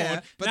them on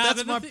board. But Nah, that's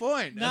the my thi-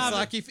 point. nah, It's but-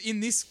 like if in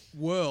this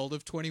world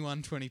of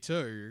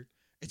 2122,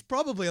 it's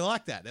probably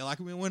like that. They're like,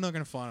 we're not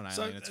going to find an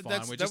alien. It's fine. We're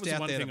that just was the out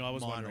one there thing to I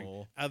was mine wondering.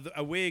 ore.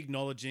 Are we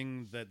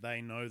acknowledging that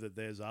they know that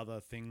there's other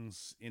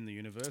things in the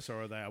universe,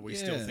 or are we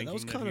still Yeah, that thinking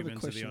was that kind of a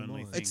humans are the question of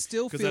only mine. thing? It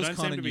still because feels they don't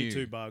seem kinda to be new.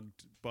 too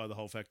bugged by the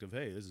whole fact of,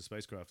 hey, there's a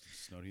spacecraft.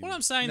 It's not human. What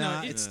I'm saying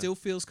Nah, though, it still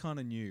feels kind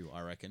of new, I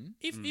reckon.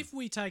 if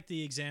we take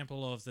the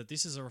example of that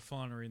this is a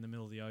refinery in the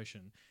middle of the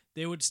ocean,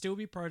 there would still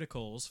be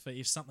protocols for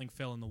if something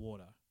fell in the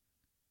water.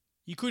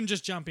 You couldn't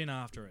just jump in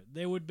after it.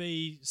 There would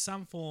be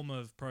some form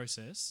of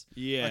process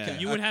Yeah. Okay.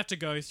 you would have to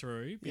go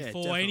through Yeah,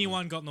 before definitely.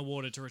 anyone got in the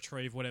water to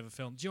retrieve whatever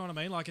fell. Do you know what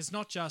I mean? Like, it's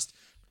not just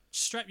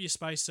strap your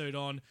spacesuit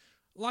on.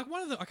 Like,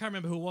 one of the, I can't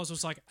remember who it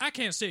was like, I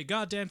can't see a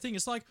goddamn thing.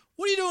 It's like,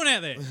 what are you doing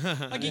out there?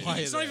 Like, Why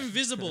it's are not there? even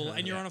visible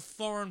and you're on a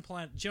foreign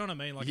planet. Do you know what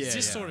I mean? Like, it's Yeah,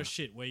 this yeah. sort of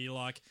shit where you're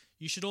like,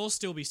 you should all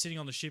still be sitting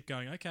on the ship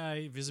going,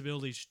 okay,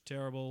 visibility's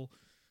terrible.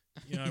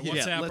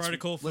 What's our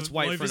protocol for let's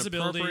wait low for an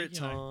visibility? appropriate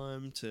You know,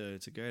 time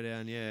to go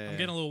down. Yeah. I'm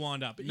getting a little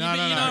wind up. But No, you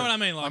no, know no. what I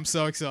mean? Like, I'm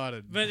so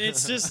excited. but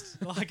it's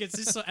just like it's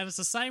this, and it's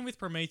the same with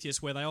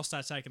Prometheus, where they all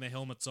start taking their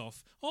helmets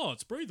off. Oh,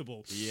 it's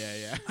breathable.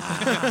 yeah.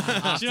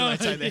 Do you know they what I take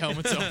their mean?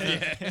 helmets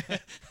off.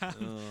 Yeah.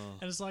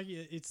 And it's like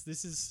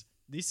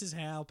this is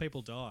how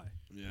people die.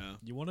 Yeah.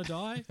 You want to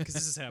die because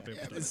this is how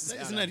people die.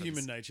 Isn't that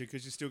human nature?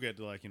 Because you still get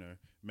to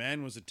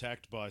man was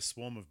attacked by a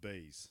swarm of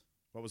bees.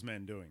 What was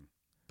man doing?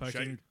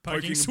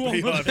 Poking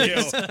swarm of beehive,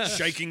 bees. yeah,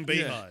 shaking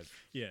beehive.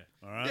 Yeah.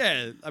 All right.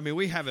 Yeah, I mean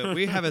we have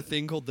a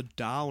thing called the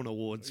Darwin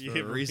Awards for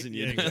a reason.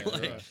 Yeah, You know?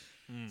 exactly right.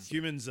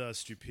 Humans'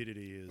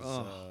 stupidity is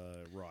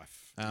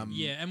rife.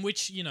 Yeah, and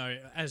which,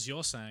 as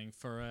you're saying,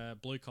 for a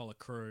blue collar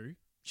crew,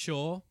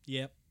 sure,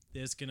 yep,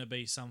 there's going to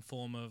be some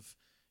form of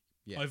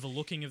Yeah.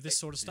 overlooking of this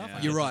sort of stuff. Yeah.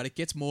 I You're get right. It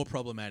gets more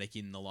problematic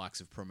in the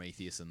likes of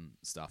Prometheus and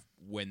stuff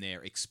when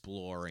they're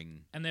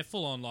exploring. that. And they're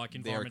full on like They're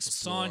environmental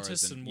explorers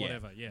scientists and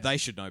whatever. Yeah. They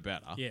should know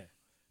better. Yeah.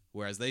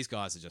 Whereas these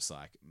guys are just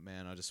like,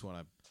 man, I just want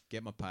to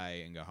get my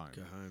pay and go home.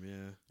 Go home.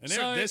 Yeah. And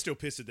So- they're still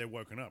pissed that they're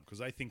woken up because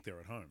they think they're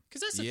at home.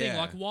 Because that's the Yeah. thing.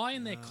 Like, why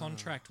in their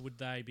contract would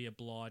they be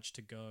obliged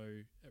to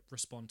go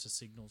respond to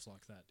signals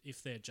like that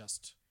if they're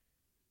just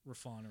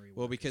refinery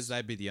Well, workers? because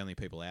they'd be the only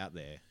people out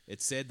there.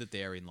 It's said that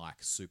they're in like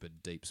super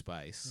deep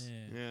space.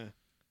 Yeah.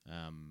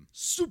 Yeah.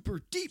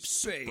 Super deep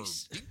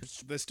space.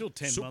 They're still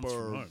 10 months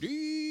from home.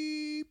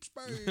 deep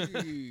space.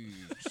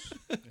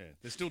 Yeah,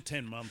 they're still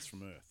 10 months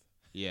from Earth.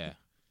 yeah.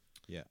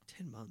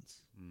 10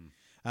 months.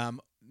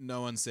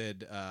 No one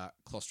said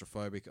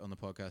claustrophobic on the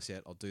podcast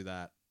yet. I'll do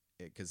that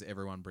because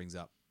everyone brings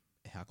up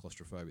how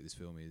claustrophobic this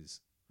film is,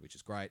 which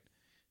is great.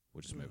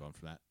 We'll just move on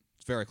from that.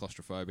 It's very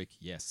claustrophobic,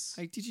 yes.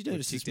 Hey, did you We've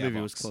notice this ticked our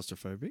movie was box.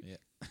 claustrophobic?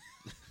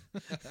 Yeah.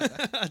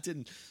 I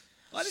didn't.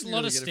 There's a really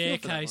lot of get a feel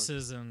for that one.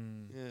 staircases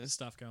and Yeah.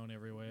 stuff going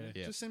everywhere.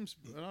 Yeah. Just seems,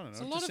 I don't know. It's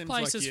a it lot just of seems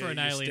places like for an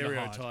your alien to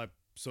hide. stereotype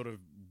sort of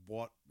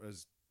what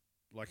as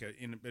like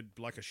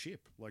a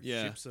ship. Like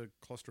Yeah. ships are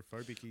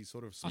claustrophobic-y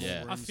sort of small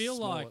Yeah. I rooms, feel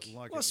small, like-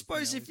 Well, I it,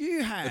 suppose you if know,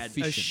 you had a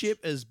Efficient. ship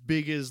as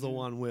big as the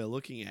one we're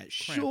looking at,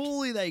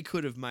 surely they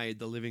could have made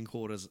the living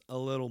quarters a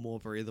little more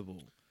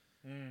breathable.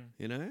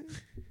 You know?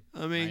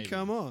 I mean, Maybe.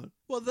 come on.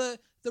 Well, the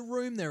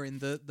room they're in,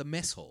 the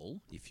mess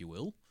hall, if you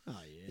will,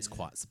 Oh, yeah. is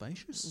quite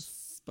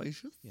spacious.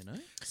 spacious. You know,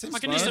 I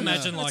can just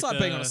imagine it's like like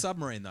being on the- a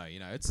submarine, though. You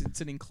know, it's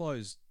an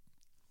enclosed,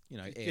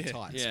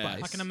 airtight Yeah.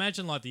 space. I can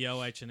imagine like the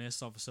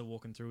OH&S officer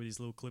walking through with his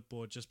little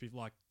clipboard, just be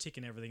like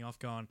ticking everything off,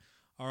 going,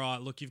 "All right,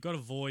 look, you've got a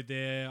void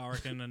there. I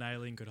reckon an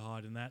alien could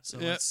hide in that, so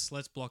Yeah.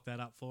 let's block that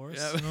up for us."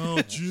 Yeah. Oh,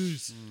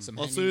 jeez. Some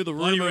I'll hanging- see the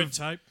Bloody room red of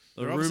tape.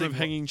 the They're room obviously of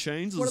hanging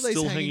chains What is are these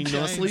still hanging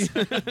hanging nicely.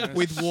 chains?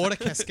 with water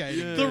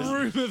cascading. The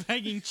room of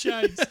hanging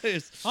chains.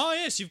 Yes. Oh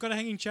yes, you've got a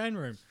hanging chain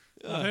room.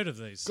 I've heard of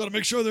these. Got to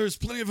make sure there's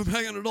plenty of them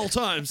hanging at all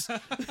times.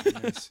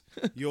 Yes.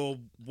 Your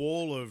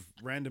wall of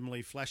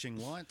randomly flashing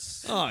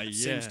lights Oh, yeah.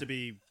 seems to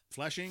be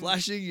flashing.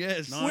 Flashing,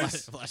 yes.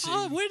 Nice.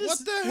 Oh, where does What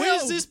the where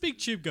does hell? this big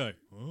tube go?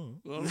 Oh.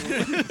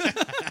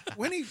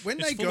 When It's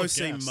they full go of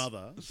see gas.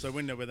 Mother, so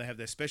when they have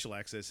their special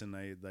access and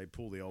they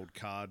pull the old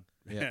card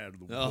Yeah. out of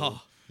the wall,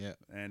 Oh, Yeah.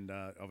 and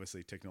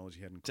obviously technology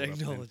hadn't caught up with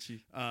them.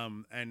 technology.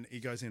 And he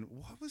goes in.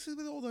 What was it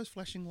with all those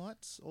flashing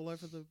lights all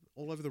over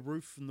the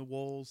roof and the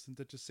walls, and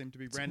that just seem to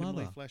be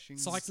randomly Mother. flashing?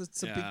 It's like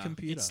It's a Yeah. big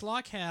computer. It's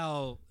like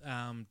how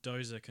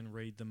Dozer can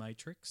read the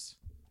Matrix.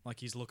 Like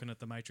he's looking at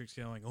the Matrix,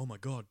 going, "Oh my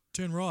god,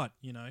 turn right,"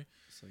 you know.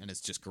 and it's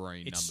just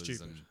green It's numbers.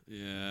 stupid.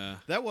 Yeah.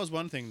 That was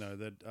one thing though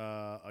that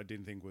I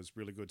didn't think was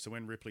really good. So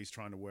when Ripley's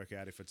trying to work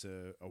out if it's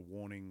a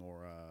warning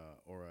or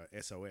a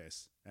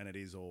SOS, and it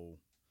is all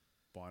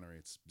binary,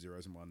 it's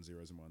zeros and ones,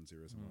 zeros and ones,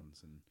 zeros and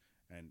ones,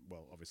 and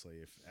well,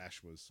 obviously if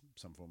Ash was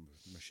some form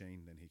of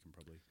machine, then he can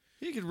probably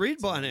You could read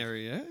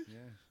binary, yeah?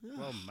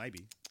 well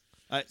maybe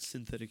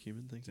Synthetic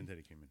human thing.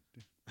 synthetic human.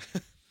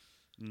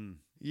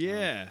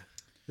 Yeah.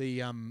 The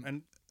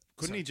And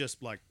couldn't he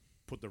just like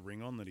put the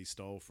ring on that he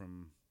stole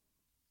from?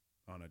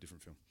 Oh no,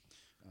 different film.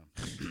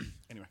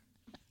 Anyway,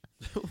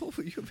 What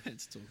were you about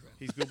to talk about?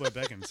 he's Bilbo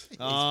Baggins.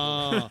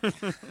 Oh, of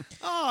it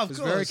course. was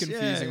very confusing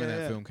yeah, when yeah.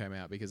 that film came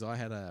out because I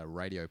had a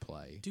radio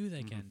play. Do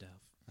they, Gandalf?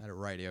 I had a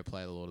radio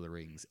play, The Lord of the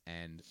Rings,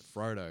 and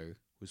Frodo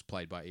was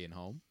played by Ian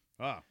Holm.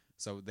 Ah,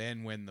 So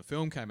then when the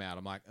film came out,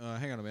 I'm like,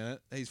 hang on a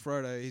minute. He's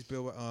Frodo. He's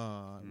Bilbo.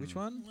 Which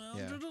one?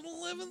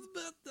 111th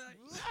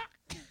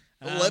birthday.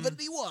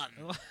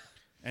 11-1.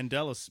 and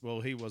Dallas.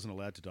 Well, he wasn't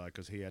allowed to die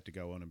because he had to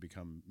go on and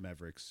become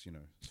Maverick's, sort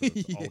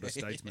of older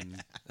statesman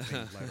thing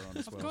later on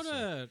as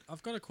well.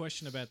 I've got a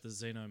question about the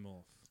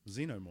xenomorph.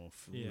 Xenomorph.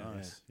 Yeah.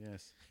 Nice.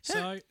 Yes.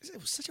 So It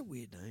was such a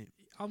weird name.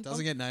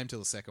 Doesn't get named till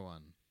the second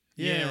one.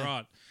 yeah,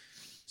 right.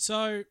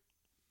 So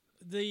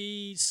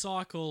the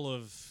cycle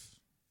of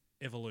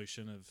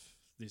evolution of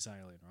this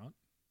alien, right?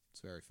 It's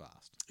very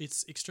fast.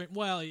 It's extreme.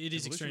 Well, it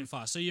is Evolution. extreme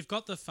fast. So you've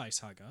got the face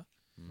hugger,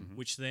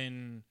 which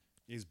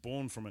Is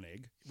born from an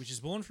egg. is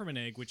born from an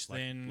egg, which Like-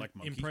 then like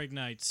monkey?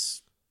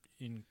 impregnates,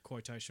 in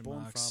quotation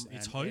Born marks, from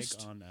its an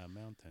host, egg on a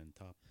mountain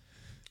top.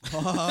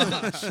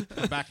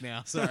 I'm back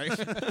now. Sorry.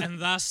 and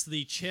thus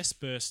the chest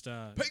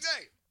burster. Pixie!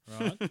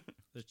 Right,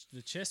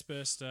 the chest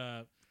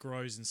burster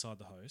grows inside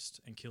the host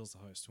and kills the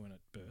host when it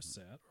bursts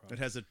out. Right, It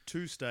has a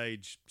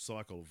 2-stage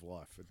cycle of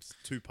life. It's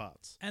 2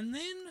 parts. and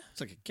then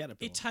It's like a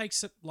caterpillar. it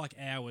takes like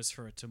hours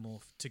for it to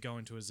morph to go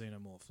into a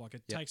xenomorph. Like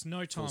it Yep. takes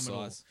no time Full at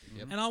all. size.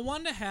 Yep. And I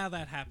wonder how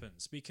that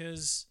happens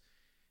because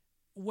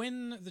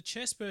when the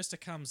chest burster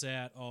comes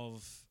out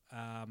of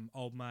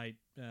old mate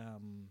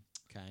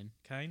Kane.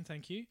 Kane,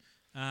 thank you.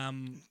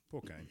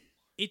 Poor Kane.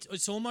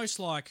 It's almost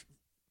like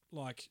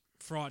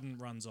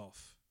frightened runs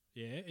off.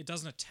 Yeah, it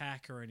doesn't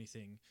attack or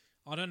anything.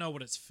 I don't know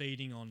what it's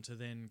feeding on to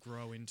then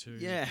grow into.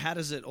 Yeah, how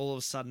does it all of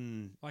a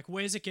sudden Like,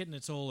 where's it getting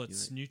all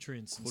its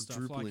nutrients and stuff?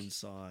 quadruple Like, in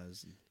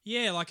size?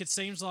 yeah, like it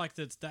seems like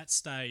that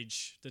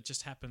stage that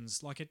just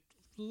happens.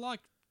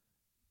 Like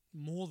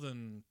more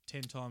than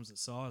 10 times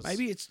its size.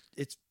 Maybe it's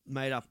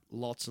made up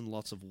lots and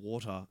lots of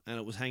water, and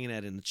it was hanging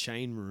out in the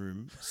chain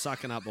room,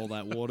 sucking up all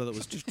that water that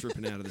was just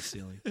dripping out of the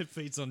ceiling. it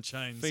feeds on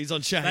chains. Feeds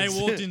on chains.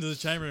 They walked into the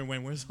chamber and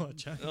went, "Where's my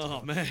chain?"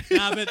 Oh man,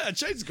 Nah, but a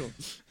chain's gone.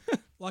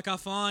 like I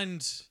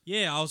find,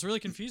 I was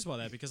really confused by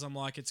that because I'm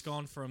like, it's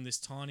gone from this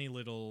tiny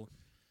little.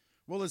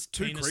 Well, there's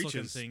 2 Penis-looking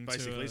creatures thing to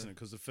basically, a- isn't it?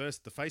 Because the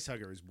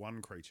facehugger is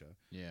one creature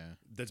Yeah.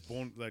 that's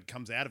born that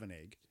comes out of an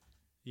egg,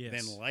 Yes.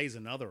 then lays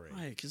another egg,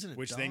 Right, 'cause then it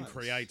which then dies.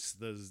 creates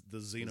the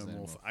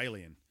xenomorph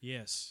alien.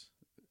 Yes.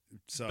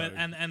 So, But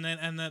and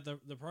then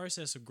the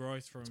process of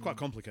growth from quite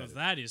complicated. of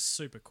that is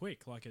super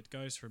quick. Like it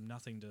goes from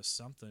nothing to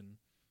something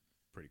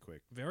pretty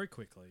quick very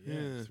quickly. Yeah.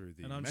 Yeah. through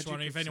the. And I'm just magic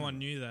wondering if of anyone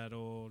cinema. knew that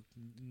or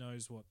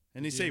knows what.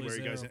 And the you see deal where is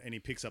he there, goes or- and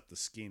he picks up the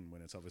skin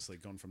when it's obviously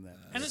gone from that.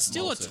 and it's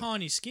still a molten-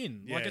 tiny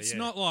skin. Like Yeah, it's yeah.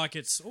 not like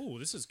it's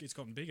it's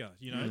gotten bigger.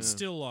 You know, it's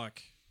still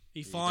like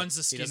he finds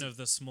the he skin doesn't- of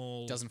the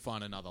small. Doesn't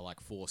find another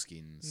like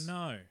foreskins.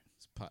 No.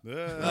 It's part-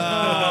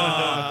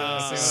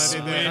 Ah, see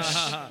what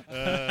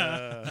I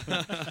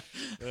did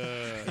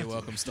there? You're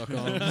welcome,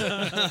 Stockholm.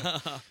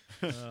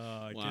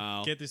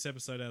 Wow. Get this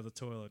episode out of the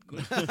toilet.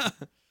 Quick.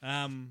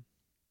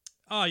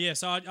 Oh yeah,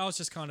 so I was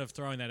just kind of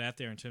throwing that out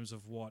there in terms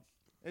of what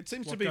It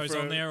seems to what be goes for,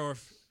 on there, or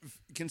if,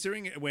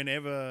 considering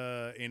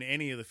whenever in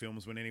any of the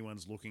films when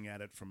anyone's looking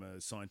at it from a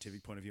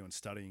scientific point of view and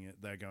studying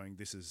it, they're going,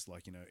 "This is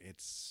like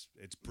it's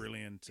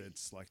brilliant.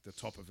 It's like the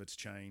top of its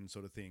chain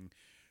sort of thing."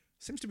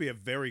 seems to be a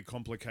very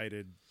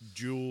complicated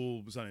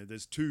dual.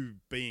 There's two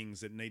beings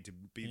that need to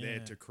be there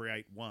Yeah. to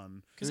create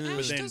one. Because But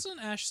Ash then- doesn't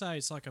Ash say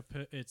it's like a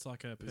perfect.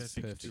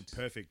 The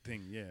perfect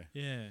thing, yeah.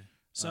 Yeah.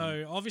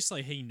 So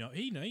obviously he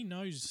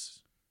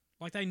knows.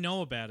 Like they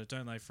know about it,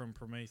 don't they, from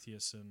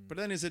Prometheus and. But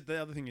then the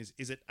other thing is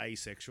it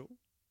asexual?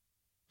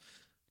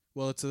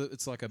 Well,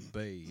 it's like a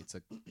bee. It's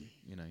a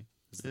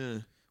Yeah.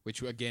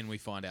 which again we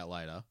find out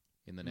later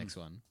in the next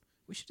one.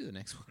 We should do the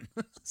next one.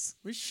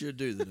 We should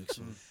do the next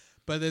one.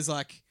 But there's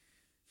like,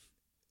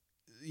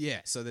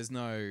 so there's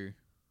no,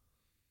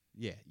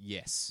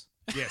 yes.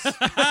 Yes. Because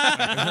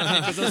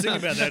I was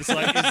thinking about that. It's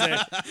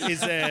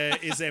like,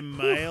 is there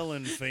male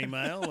and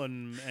female,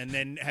 and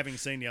then having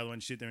seen the other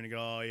one sit there and you go,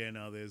 oh yeah,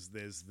 no, there's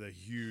the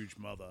huge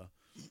mother,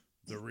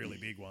 the really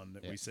big one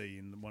that we see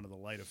in one of the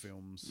later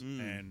films,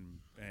 and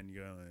you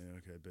go, oh,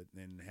 okay, but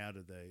then how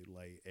do they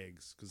lay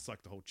eggs? Because it's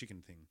like the whole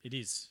chicken thing. It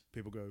is.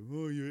 People go,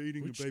 oh, you're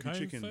eating Which a baby came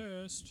chicken.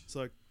 first? It's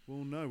like,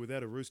 well, no,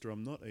 without a rooster,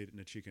 I'm not eating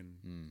a chicken.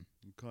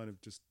 I'm kind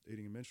of just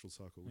eating a menstrual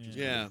cycle, which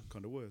is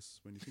kind of worse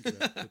when you think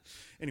about it. But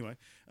anyway,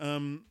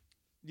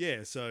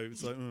 so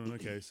it's like,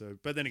 okay, so,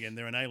 but then again,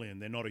 they're an alien.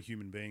 They're not a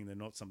human being. They're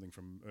not something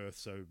from Earth,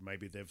 so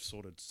maybe they've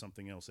sorted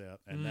something else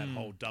out. And that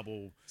whole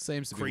double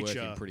Seems to be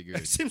creature working pretty good.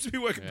 It seems to be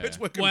working. Yeah. It's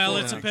working. Well, for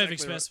it's a them. perfect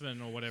Exactly right.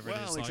 specimen or whatever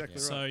Well, it is. Like, exactly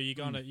So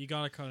right. you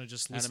gotta kind of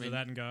just And I listen mean- to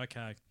that and go,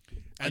 okay, it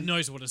And-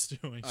 knows what it's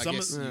doing. I Some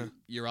guess of-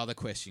 your other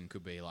question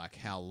could be like,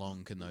 how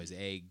long can those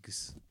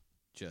eggs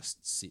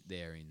just sit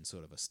there in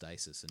sort of a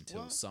stasis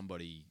until Well-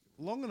 somebody?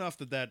 Long enough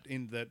that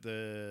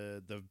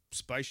the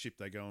spaceship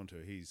they go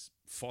into, he's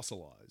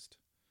fossilized.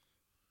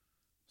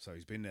 So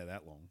he's been there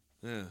that long.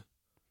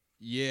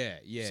 Yeah.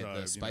 Yeah,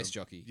 So, the space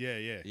jockey.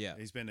 Yeah.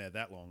 He's been there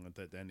that long,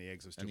 and the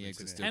eggs are still. And the been eggs are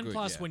sitting still there. And good,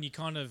 plus, yeah. when you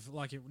kind of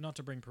like, not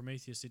to bring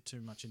Prometheus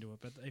too much into it,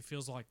 but it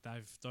feels like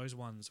those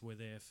ones were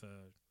there for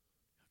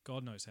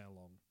God knows how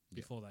long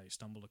before they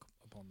stumbled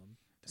upon them.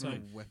 So They're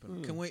a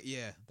weapon. Can we?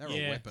 Yeah, they're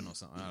Yeah. a weapon or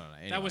something. I don't know.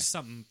 Anyway. that was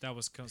something. That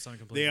was something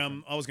completely. The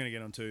different. I was going to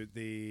get onto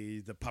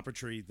the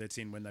puppetry that's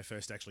in when they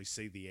first actually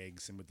see the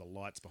eggs and with the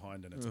lights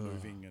behind and it's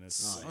moving and it's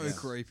so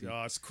creepy.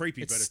 Oh, it's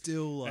creepy, It's but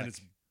still like and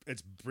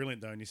it's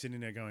brilliant though. And you're sitting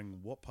there going,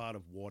 what part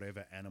of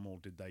whatever animal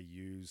did they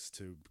use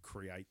to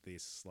create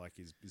this? Like,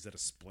 is that a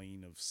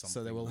spleen of something?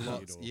 so there were weird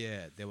lots. or-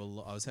 Yeah, there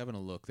were. I was having a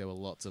look. There were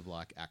lots of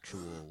like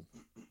actual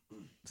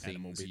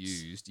Animal things bits.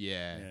 used.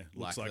 Yeah, Yeah,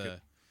 looks like it.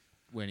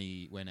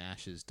 when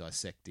Ash is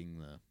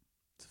dissecting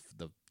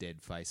the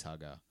dead face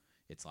hugger,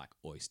 it's like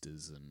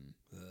oysters and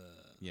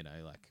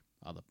like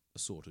other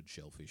assorted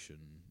shellfish and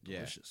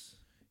Delicious.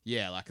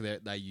 yeah, like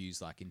they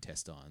use like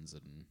intestines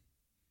and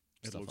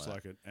It stuff looks like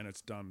like it, and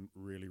it's done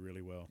really,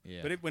 really well.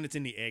 Yeah. But when it's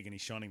in the egg and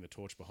he's shining the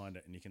torch behind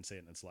it, and you can see it,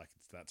 and it's like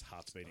that's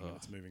heart's beating and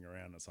it's moving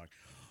around. And it's like,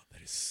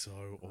 that is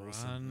so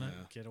awesome. Run,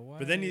 get away.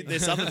 But then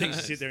there's other things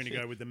you sit there and you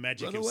go with the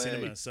magic Run of away.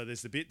 cinema. So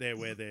there's the bit there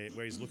where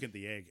he's looking at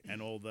the egg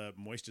and all the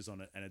moisture's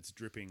on it and it's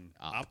dripping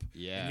up.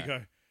 Yeah. And you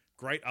go,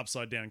 great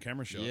upside down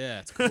camera shot. Yeah,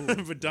 it's cool.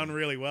 but done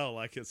really well.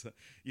 Like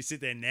you sit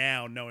there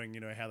now knowing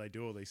how they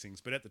do all these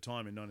things. But at the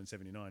time in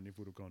 1979, you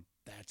would have gone,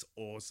 that's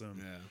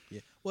awesome. Yeah.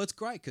 Well, it's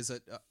great because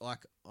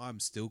like I'm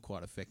still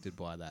quite affected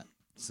by that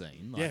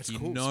scene. Like, Yeah, it's you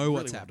cool. It's know really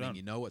what's well happening. done.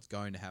 You know what's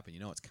going to happen. You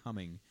know what's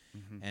coming,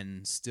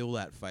 and still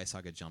that face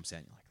hugger jumps out.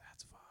 And you're like,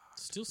 that's fucked.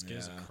 still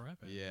scares the crap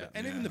out of Yeah.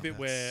 And even the bit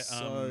where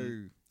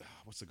so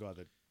what's the guy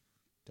that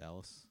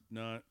Dallas,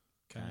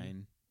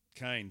 Kane.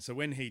 Kane. So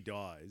when he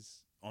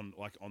dies on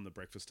the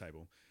breakfast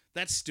table,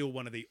 that's still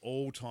one of the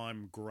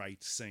all-time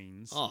great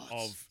scenes Oh,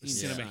 of it's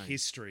cinema insane.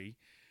 history.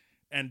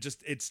 And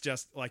it's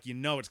just like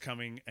it's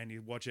coming, and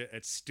you watch it.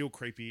 It's still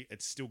creepy.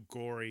 It's still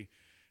gory,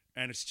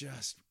 and it's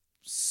just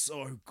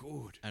so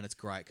good. and it's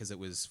great because it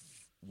was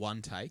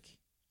one take,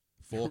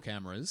 4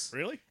 cameras,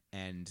 Really?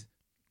 and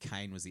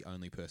Kane was the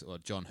only person, or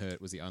John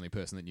Hurt was the only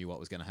person that knew what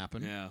was going to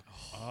happen. Yeah.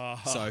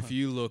 So if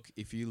you look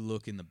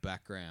in the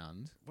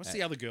background, What's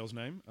the other girl's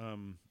name?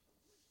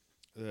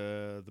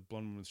 The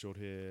blonde woman with short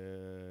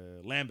hair,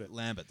 Lambert.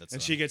 that's And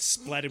the she one. gets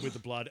splattered with the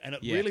blood, and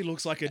it Yeah. really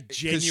looks like a Because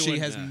genuine. she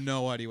has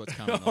no idea what's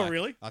coming. Oh,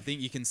 really? I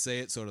think you can see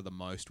it sort of the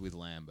most with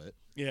Lambert,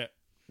 Yeah.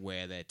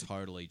 where they're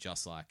totally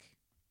just like,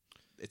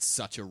 it's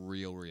such a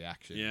real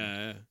reaction.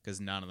 Yeah.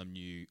 Because none of them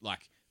knew,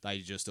 like, they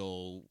just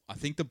all, I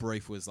think the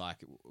brief was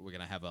like, we're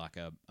going to have like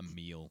a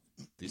meal.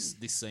 This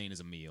scene is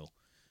a meal.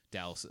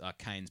 Dallas,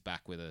 Kane's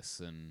back with us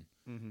and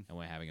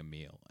we're having a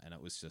meal. And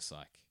it was just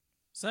like,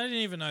 So they didn't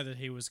even know that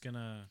he was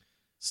gonna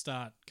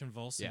start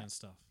convulsing Yeah. and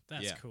stuff.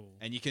 That's yeah. cool.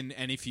 And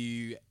if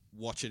you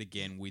watch it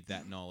again with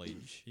that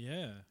knowledge,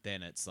 Yeah.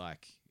 then it's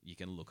like, you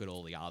can look at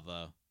all the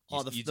other.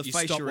 Oh, the you facial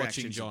stop watching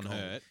reactions John are cool.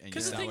 Hurt and you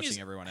Because the start thing watching is,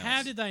 everyone else.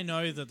 how did they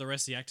know that the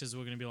rest of the actors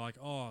were going to be like,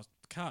 oh,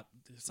 cut,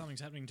 something's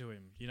happening to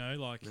him?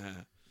 Like,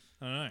 Yeah.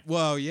 I don't know.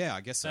 Well, yeah,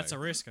 I guess so. That's a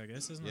risk, I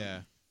guess, isn't it?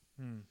 Yeah.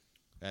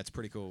 That's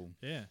pretty cool.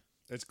 Yeah.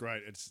 It's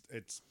great.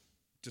 It's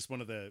just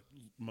one of the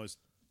most,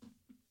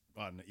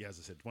 I don't know, yeah, as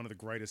I said, one of the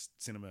greatest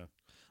cinema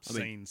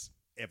scenes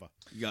ever.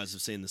 You guys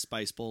have seen the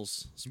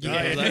Spaceballs.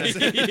 Yeah.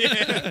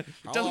 Yeah. It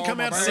doesn't come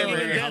out singing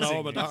and dancing.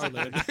 Hello, my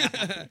darling.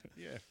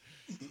 Yeah.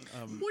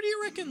 What do you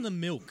reckon the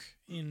milk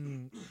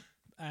in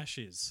Ash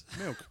is?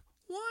 Milk.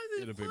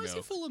 It'll be Why is it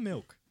milk. full of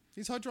milk?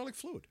 It's hydraulic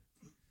fluid.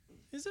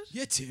 Is it?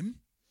 Yeah, Tim.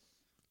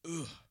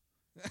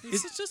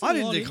 It's just I a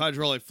didn't lot think in-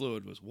 hydraulic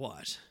fluid was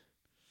white.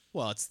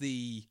 Well, it's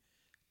the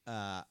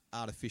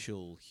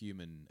artificial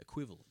human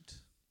equivalent.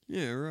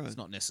 Yeah, right. It's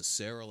not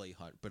necessarily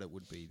but it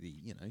would be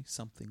the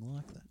something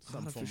like that.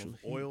 Some form of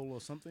oil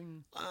or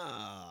something.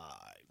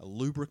 A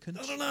lubricant.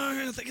 I don't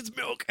know. I think it's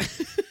milk. Could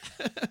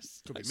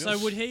be milk. So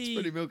would It's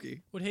pretty he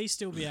milky.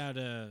 still be able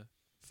to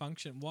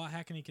function? Why?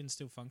 How can he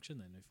still function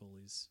then if all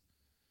his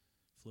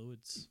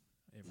fluids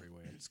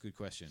everywhere? It's a good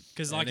question.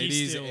 'Cause, And like, it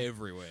he's is still-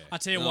 everywhere. I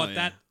tell you Oh, what, yeah.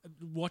 that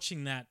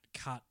watching that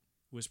cut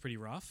was pretty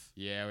rough.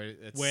 Yeah,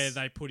 it's Where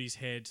they put his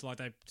head, like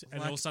and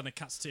all of a sudden it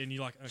cuts to, and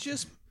you're like, okay.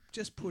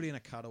 just put in a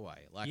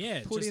cutaway, like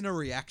Yeah, put just- in a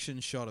reaction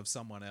shot of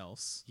someone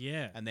else,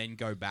 yeah, and then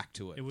go back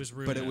to it. It was but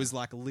really- it was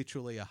like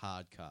literally a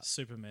hard cut.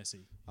 super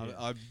messy. Yeah.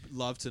 I'd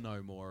love to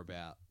know more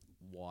about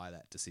why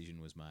that decision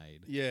was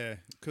made. Yeah,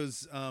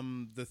 because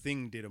the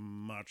Thing did a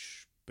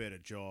much better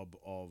job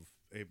of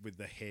it with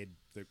the head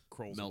that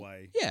crawls Melt.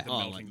 away. Yeah. the Oh,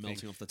 melting like thing.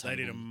 melting off the They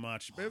did a table.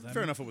 much. that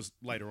fair enough. It was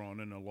later on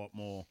and a lot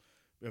more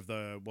of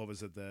the what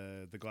was it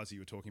the guys that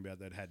you were talking about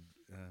that had.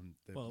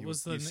 Well, it you,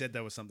 was you the- said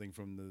there was something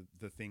from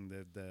the Thing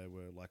that they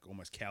were like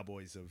almost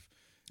cowboys of.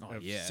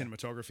 Of yeah.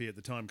 cinematography at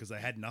the time because they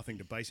had nothing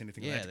to base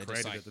anything. They Yeah, had to they're create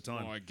just it like, at the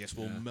time. "Oh, I guess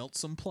we'll melt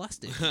some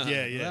plastic.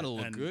 Yeah, yeah, that'll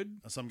look and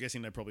good. So I'm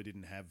guessing they probably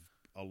didn't have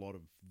a lot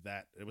of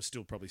that. It was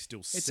probably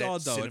still. It's set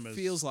odd though. Cinemas.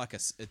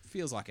 It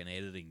feels like an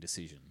editing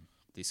decision.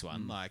 This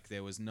one, like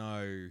there was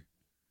no.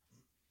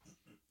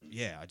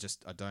 Yeah,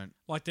 I don't.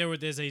 Like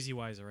there's easy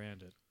ways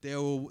around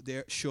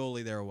it.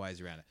 Surely there are ways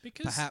around it.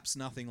 Because- Perhaps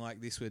nothing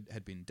like this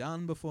had been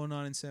done before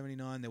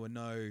 1979. There were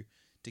no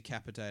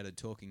decapitated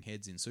talking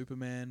heads in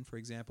Superman, for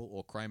example,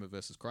 or Kramer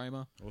versus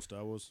Kramer, or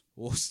Star Wars.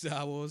 or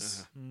Star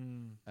Wars.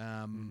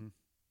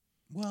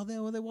 Well,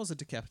 there was a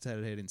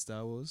decapitated head in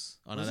Star Wars.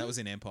 Oh no, that was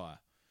in Empire,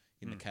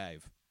 in the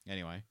cave.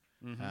 Anyway,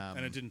 And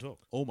it didn't talk.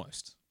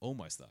 almost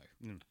though.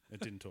 It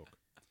didn't talk.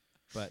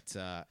 But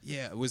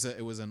yeah, it was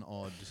an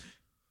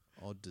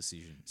odd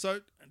decision.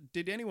 So,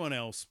 did anyone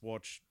else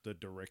watch the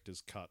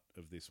director's cut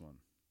of this one?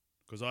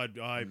 Because I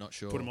I'm not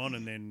sure. put them on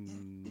and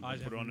then I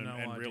put have it on no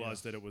and idea.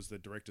 realized that it was the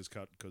director's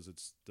cut because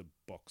it's the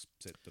box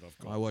set that I've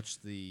got. I watched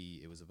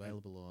it was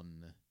available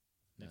on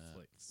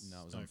Netflix.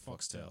 No, it was No, on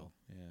Foxtel.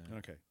 Yeah.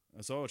 Okay,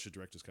 so I watched the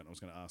director's cut and I was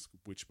going to ask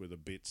which were the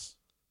bits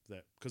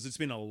that because it's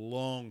been a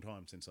long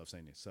time since I've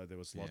seen this, so there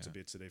was lots Yeah. of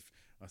bits that if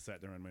I sat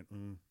there and went,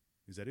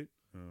 "Is that it?"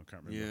 I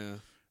can't remember. Yeah.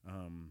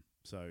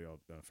 So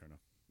fair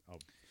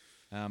enough.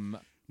 Um,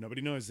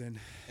 Nobody knows then.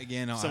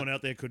 again, Someone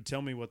out there could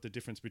tell me what the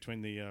difference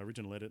between the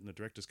original edit and the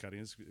director's cut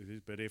is.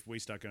 But if we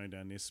start going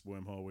down this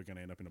wormhole, we're going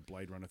to end up in a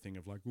Blade Runner thing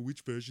of like, well,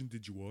 which version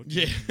did you watch?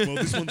 Yeah. Well,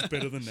 this one's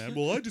better than that.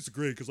 Well, I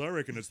disagree because I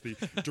reckon it's the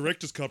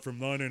director's cut from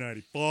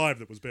 1985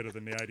 that was better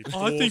than the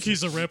 84. I think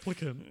he's a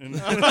replicant.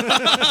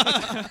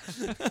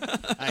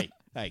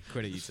 hey,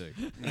 credit you too.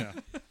 Yeah.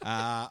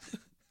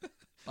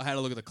 I had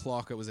a look at the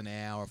clock. It was an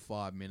hour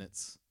 5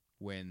 minutes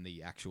when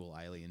the actual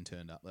alien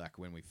turned up. Like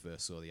when we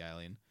first saw the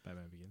alien.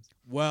 Batman Begins.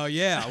 Well,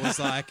 yeah, I was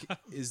like,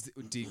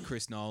 did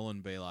Chris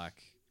Nolan be like,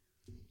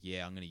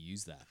 yeah, I'm going to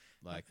use that?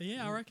 Like,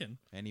 Yeah, I reckon.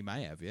 and he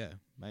may have, yeah,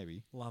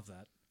 maybe. Love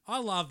that. I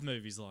love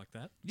movies like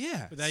that.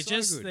 Yeah, But they're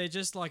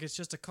just like it's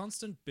just a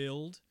constant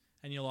build,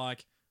 and you're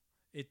like,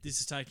 this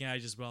is taking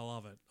ages, but I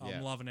love it. Yeah.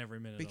 I'm loving every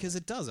minute. because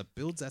of it does. It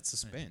builds that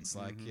suspense.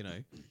 Like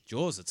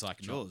Jaws. It's like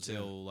Jaws, not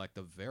till like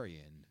the very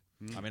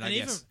end. I mean, and I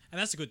even guess. and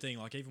that's a good thing.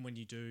 Like even when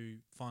you do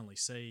finally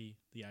see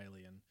the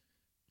alien,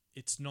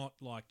 it's not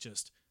like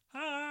just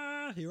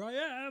here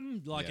I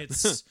am. Like Yeah.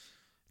 it's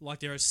like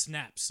there are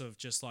snaps of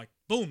just like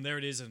boom, there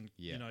it is, and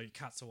Yeah. it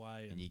cuts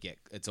away. And you get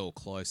it's all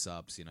close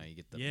ups. You know, you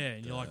get the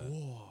and you're like, the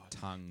whoa.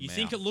 tongue. You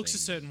think it mouth looks a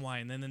thing. certain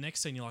way, and then the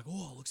next scene you're like,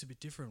 oh, it looks a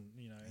bit different.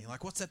 And you're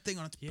like, what's that thing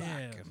on its Yeah.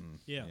 back? And,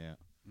 Yeah.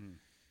 yeah.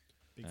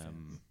 Big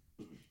fan.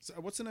 So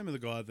what's the name of the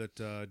guy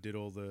that did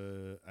all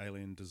the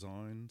alien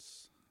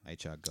designs?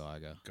 H.R.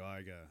 Geiger.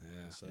 Geiger.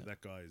 Yeah. So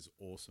that guy is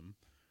awesome.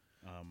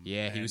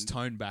 Yeah, he was and-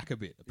 toned back a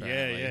bit. Yeah,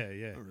 Apparently.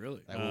 yeah. Oh,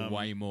 really? They were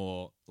way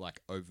more like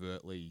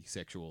overtly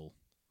sexual.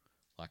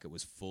 Like it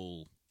was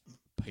full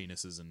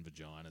penises and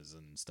vaginas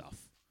and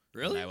stuff.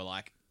 Really? And they were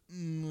like,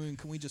 can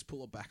we just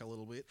pull it back a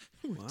little bit?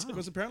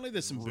 Because apparently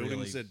there's some Really?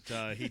 buildings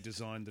that he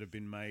designed that have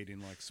been made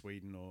in like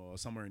Sweden or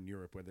somewhere in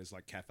Europe where there's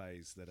like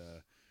cafes that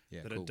are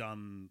Yeah, that cool. are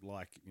done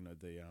like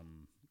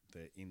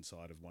the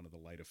inside of one of the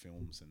later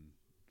films, and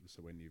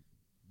so when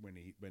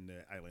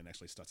the alien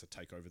actually starts to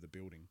take over the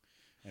building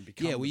and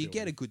become Yeah, well, the you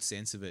get a building. good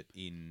sense of it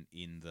in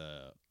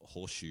the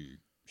horseshoe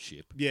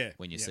ship. Yeah,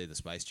 when you yeah. see the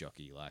space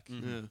jockey, like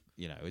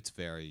Yeah. it's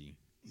very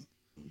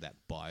that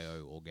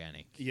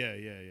bio-organic. Yeah.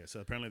 So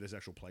apparently there's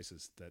actual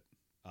places that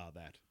are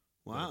that.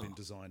 That have Wow. been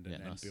designed and,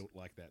 Yeah, nice. built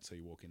like that. So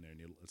you walk in there and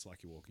it's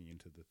like you're walking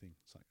into the thing.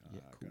 It's like, Yeah,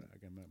 cool. I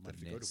might have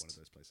to go to nest. one of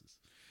those places.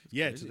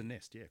 Yeah, crazy. to the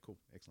nest. Yeah, cool.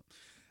 Excellent.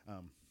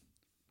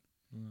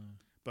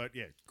 But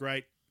yeah,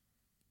 great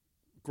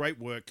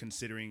work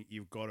considering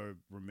you've got to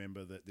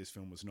remember that this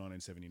film was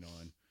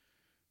 1979.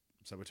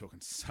 So we're talking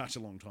such a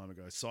long time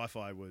ago.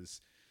 Sci-fi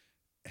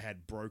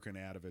had broken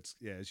out of its,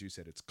 as you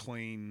said, it's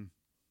clean,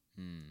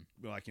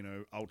 like,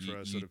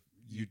 ultra sort of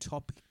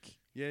utopic.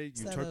 Yeah,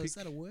 Is utopic.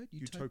 that a word?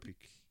 Utopic.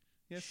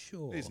 Yes,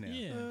 Sure. it is now.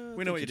 Yeah.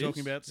 We know what think you're it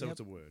talking is. about, so Yep. it's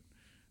a word.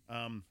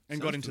 And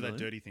Sounds got into that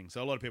familiar. dirty thing.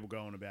 So a lot of people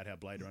go on about how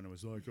Blade Runner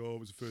was like, oh, it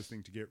was the first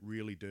thing to get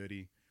really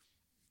dirty.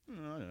 I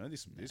don't know.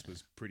 This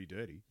was pretty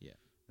dirty. Yeah.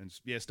 And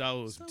Star Wars Star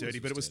was Wars dirty,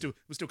 was but it was dirty.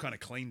 still kind of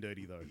clean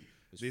dirty though.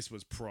 This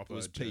was proper. It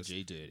was just-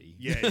 PG dirty.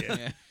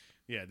 Yeah.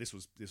 Yeah, this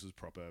was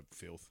proper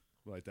filth.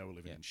 Like they were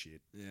living Yeah. in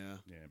shit. Yeah.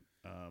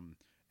 Yeah.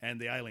 And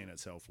the alien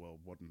itself,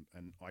 wasn't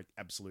an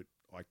absolute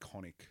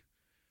iconic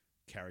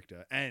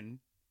character, and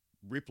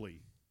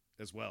Ripley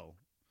as well.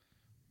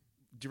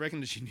 Do you reckon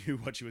that she knew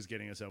what she was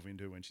getting herself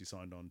into when she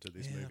signed on to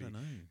this Yeah, I movie don't know.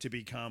 to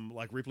become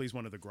like Ripley's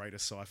one of the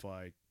greatest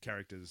sci-fi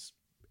characters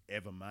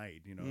ever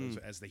made?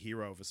 As the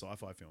hero of a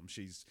sci-fi film,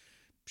 she's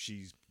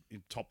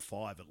in top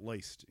 5 at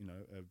least.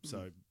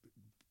 So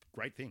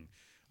great thing.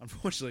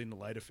 Unfortunately, in the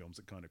later films,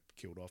 it kind of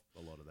killed off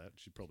a lot of that.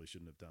 She probably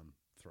shouldn't have done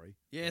 3.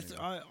 Yeah,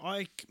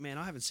 Anyway.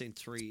 I haven't seen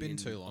 3 It's been in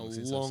too long a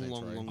since I've long, seen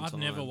long, 3. long I've time.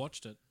 never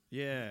watched it.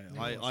 Yeah,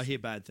 I hear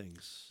bad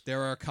things.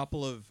 There are a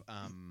couple of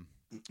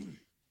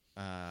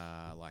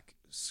like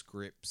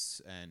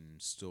scripts and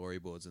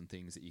storyboards and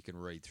things that you can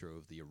read through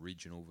of the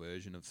original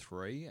version of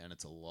 3, and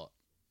it's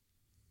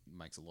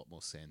makes a lot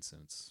more sense,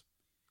 and it's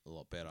a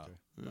lot better.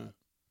 Okay.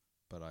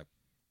 But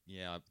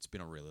it's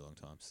been a really long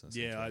time since I've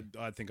seen Yeah,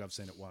 3. I think I've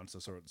seen it once. I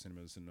saw it at the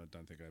cinemas, and I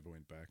don't think I ever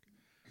went back.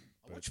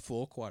 I watched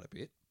 4 quite a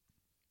bit.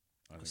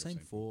 I I've think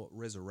seen 4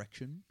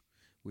 Resurrection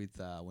with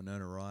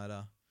Winona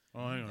Ryder.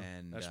 Oh, hang on.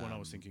 And, That's one I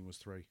was thinking was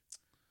 3.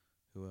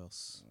 Who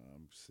else? I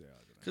don't know.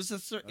 Because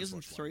I've isn't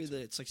watched 3 one, too.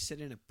 that it's like set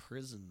in a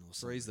prison or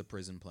something? 3's the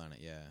prison planet,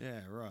 yeah.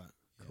 Yeah, right.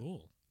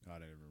 Cool. I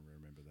don't even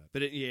remember that.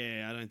 But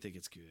I don't think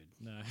it's good.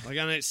 No. Like,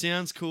 I know it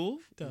sounds cool.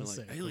 Does You're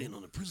sound like alien cool.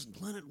 on a prison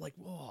planet. Like,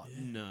 what?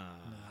 Nah,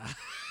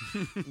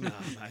 Nah.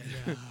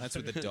 mate. That's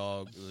with the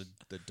dog,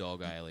 the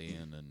dog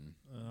alien, and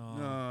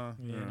Oh,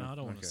 no, I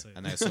don't want to see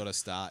and that. they sort of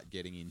start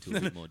getting into a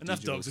bit more Enough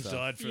digital dogs stuff.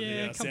 have died for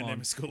Yeah, the come San on.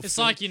 Diego School. It's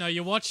film. like,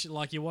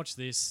 you watch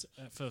this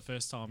for the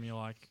first time, you're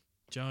like,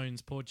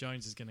 poor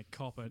Jones is going to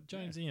cop it.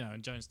 Jones,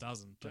 and Jones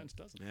doesn't. But, Jones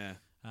doesn't.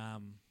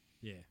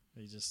 Yeah.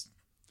 he just...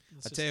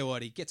 I tell you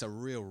what, he gets a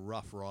real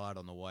rough ride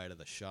on the way to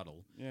the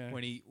shuttle. Yeah.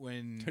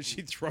 When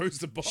She throws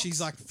the box.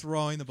 she's like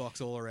throwing the box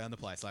all around the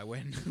place, like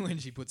when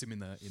she puts him in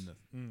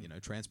the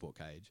transport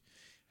cage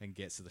and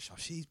gets to the shop,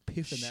 she's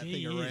piffing that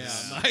She thing around.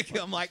 is. Like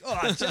I'm like,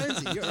 oh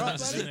Jonesy, you're right,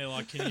 Just in buddy. there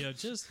like, can you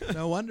just...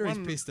 No wonder he's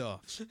pissed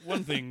off.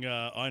 One thing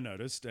I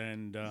noticed,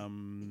 and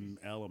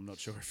Al, I'm not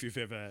sure if you've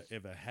ever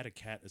had a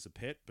cat as a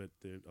pet, but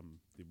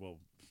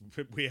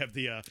we have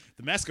the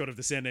mascot of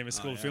the San Diego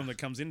School film that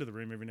comes into the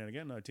room every now and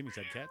again. No, Timmy's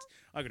had cats.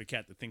 I got a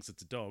cat that thinks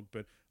it's a dog,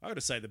 but I got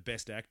to say the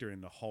best actor in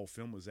the whole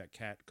film was that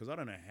cat, because I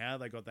don't know how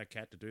they got that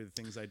cat to do the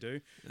things they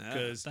do.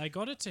 Because They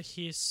got it to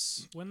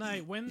hiss when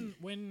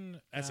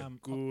that's a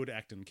good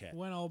acting cat.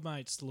 when old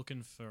mate's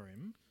looking for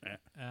him.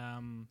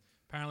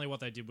 Apparently, what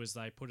they did was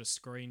they put a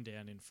screen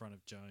down in front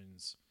of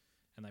Jones,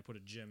 and they put a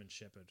German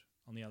Shepherd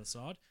on the other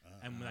side,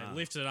 and when they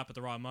lifted it up at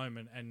the right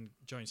moment, and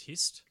Jones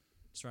hissed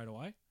straight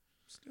away.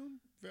 Still,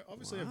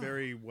 obviously, a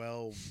very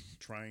well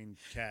trained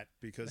cat,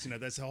 because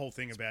that's the whole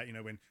thing about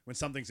when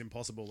something's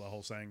impossible. The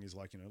whole saying is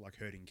like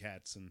herding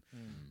cats, and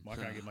I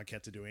can't get my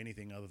cat to do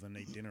anything other than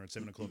eat dinner at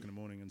 7 o'clock in the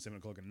morning and 7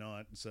 o'clock at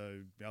night. So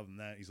other than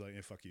that, he's like,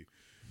 yeah, fuck you.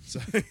 So,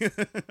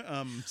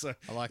 so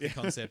I like the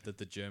concept that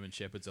the German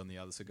Shepherd's on the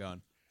other side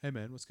going, hey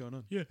man, what's going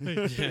on? Yeah,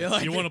 hey,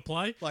 like- you want to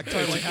play? Like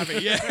totally happy,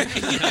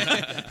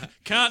 yeah.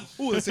 Cut.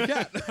 Oh, it's a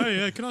cat.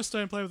 Hey, can I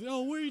stay and play with you?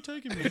 Oh, where are you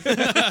taking me?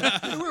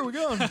 Where are we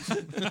going?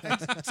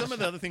 some of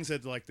the other things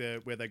that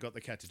where they got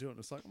the cat to do it, and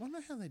it's like, I wonder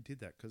how they did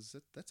that, because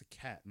that's a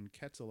cat, and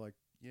cats are like,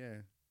 yeah.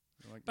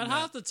 Like, But nah.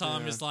 half the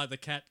time, it's like the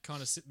cat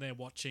kind of sitting there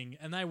watching,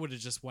 and they would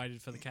have just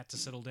waited for the cat to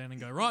settle down and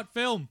go, right,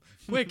 film,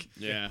 quick.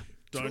 Yeah.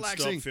 Don't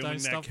relaxing. stop filming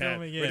Don't that stop cat.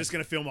 filming, yeah. We're just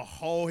going to film a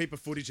whole heap of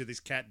footage of this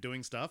cat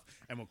doing stuff,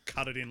 and we'll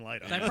cut it in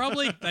later. They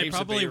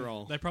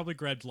probably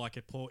grabbed like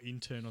a poor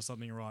intern or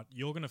something. Right,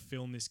 you're gonna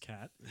film this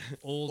cat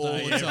all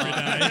day, the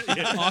every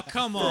day. Oh,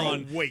 come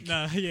on, a week.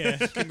 No, yeah.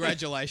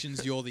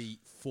 Congratulations, you're the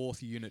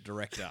 4th unit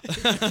director.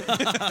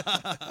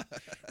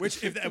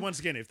 Which, once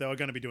again, if they were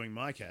going to be doing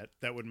my cat,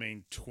 that would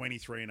mean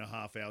 23 and a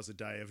half hours a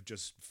day of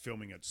just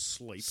filming it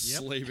sleep.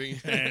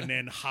 Sleeping. And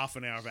then half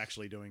an hour of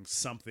actually doing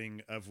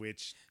something, of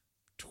which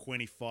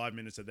 25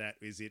 minutes of that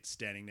is it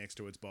standing next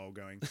to its bowl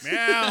going,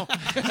 meow!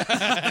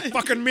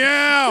 Fucking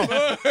meow!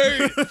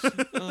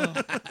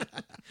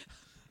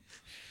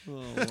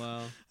 Oh,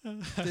 wow.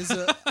 There's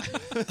a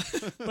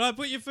But I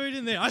put your food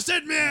in there. I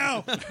said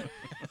meow.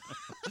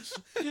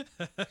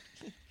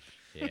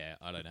 yeah.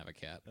 I don't have a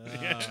cat. Get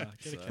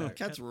a cat.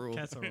 Cats rule.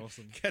 Cats are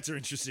awesome. Cats are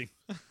interesting.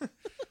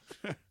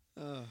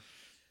 Oh,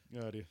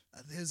 dear.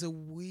 There's a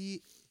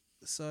weird.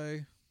 So,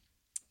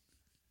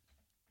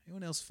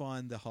 anyone else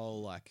find the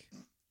whole like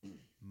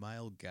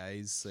male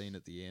gaze scene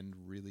at the end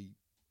really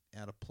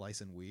out of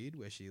place and weird?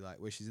 Where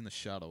she's in the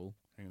shuttle.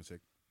 Hang on a sec.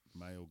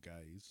 male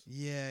gaze.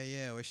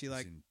 Yeah. Where she As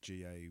like in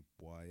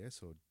GAYS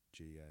or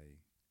GA?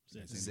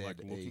 As in Z like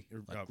looking,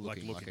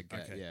 looking like a gay.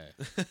 Okay.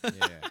 Yeah,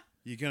 yeah.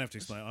 You're gonna have to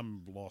explain.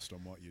 I'm lost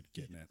on what you're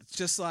getting at. It's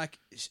just like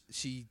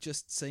she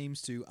just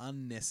seems to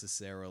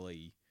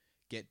unnecessarily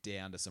get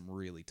down to some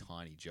really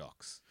tiny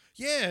jocks.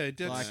 Yeah,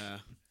 that's, Like- Yeah.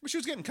 well, she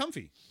was getting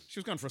comfy. She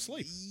was going for a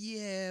sleep.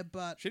 Yeah,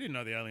 but She didn't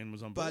know the alien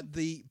was on board. but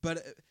the but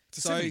It's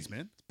the so 70s,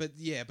 man.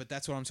 but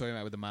that's what I'm talking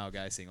about with the male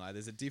gaze thing. Like,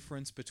 there's a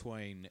difference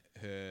between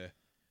her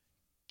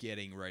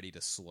getting ready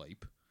to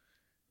sleep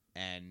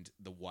and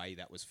the way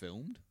that was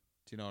filmed.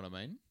 Do you know what I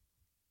mean?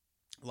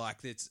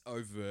 Like, it's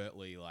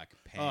overtly like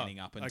panning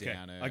up and okay.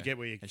 down her. I get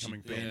where you're and she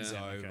coming from. bends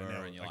Yeah. over, Okay,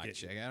 now and you're I like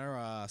get you. checking her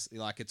ass.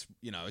 Like, it's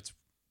it's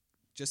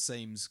just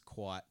seems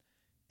quite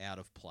out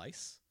of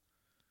place.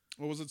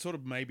 Or was it sort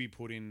of maybe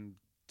put in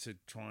to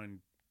try and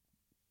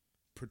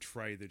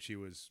portray that she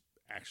was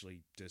actually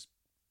just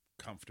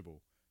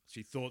comfortable?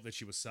 She thought that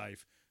she was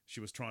safe. She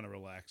was trying to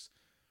relax.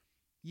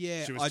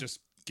 Yeah, She was just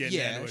getting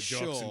yeah, down to her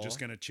jocks sure. and just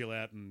going to chill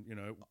out and,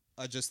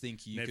 I just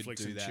think you could Netflix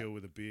do and that. chill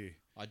with a beer.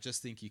 I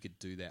just think you could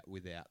do that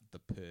without the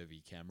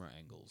pervy camera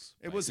angles.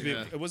 It was a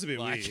basically. bit. It was a bit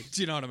Like, weird.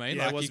 do you know what I mean?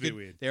 Yeah, like, it was you a bit could,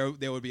 weird.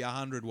 There would be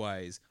 100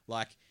 ways.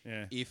 Like,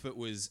 Yeah. if it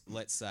was,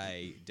 let's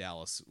say,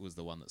 Dallas was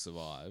the one that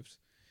survived,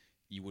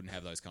 you wouldn't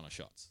have those kind of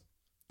shots.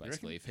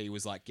 Basically, if he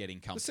was like getting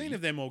comfy. The scene of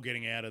them all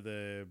getting out of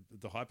the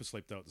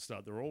hypersleep though at the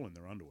start, they're all in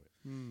their underwear.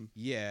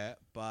 Yeah,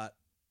 but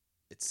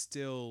it's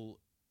still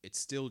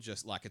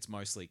just like, it's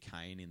mostly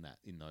Kane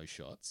in those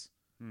shots,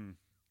 and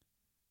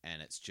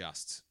it's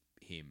just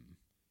him.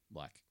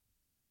 Like,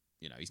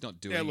 he's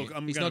not doing. Yeah, look,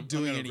 he's not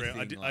doing I'm gonna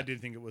anything. agree. I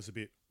did think it was a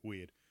bit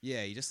weird.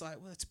 Yeah, you're just like,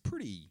 well, it's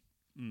pretty.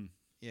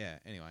 Yeah.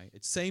 Anyway,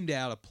 it seemed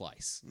out of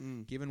place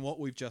given what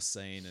we've just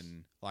seen,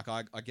 and like,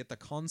 I get the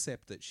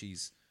concept that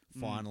she's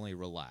finally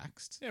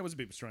relaxed, Yeah, it was a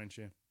bit strange.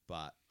 Yeah.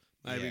 but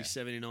Maybe yeah.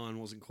 79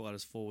 wasn't quite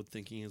as forward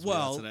thinking as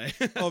Well, we are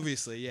today.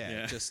 obviously, yeah,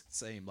 Yeah. it just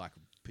seemed like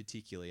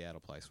particularly out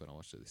of place when I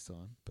watched it this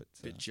time. But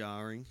Bit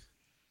jarring.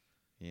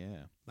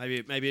 yeah, Maybe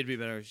it'd be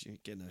better if you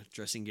getting a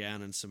dressing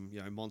gown and some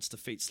monster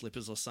feet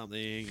slippers or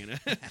something, and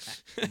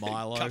a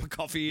Milo. cup of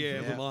coffee,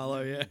 Yeah. for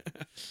Milo, yeah.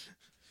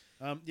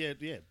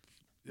 Yeah.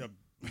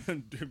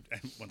 And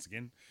once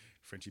again,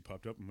 Frenchie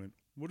piped up and went,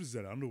 "What is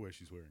that underwear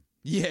she's wearing?"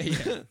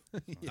 yeah.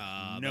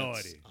 No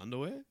That's idea.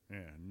 Underwear? Yeah,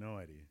 no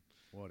idea.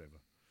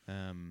 Whatever.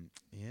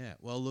 Yeah.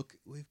 Well, look,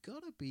 we've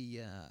got to be.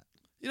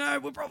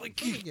 We're probably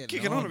getting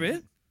kicking on a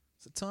bit.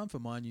 Is it time for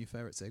my new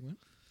favourite segment?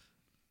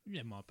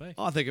 Yeah, it might be.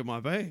 I think it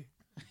might be.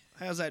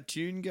 How's that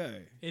tune go?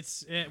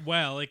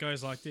 It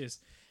goes like this.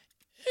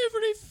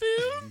 Every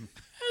film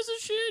has a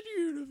shared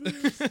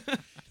universe.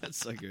 That's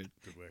so good.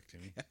 Good work,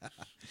 Timmy.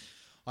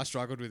 I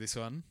struggled with this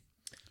one.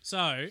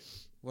 So,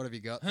 What have you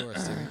got for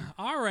us, Timmy?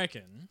 I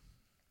reckon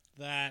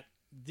that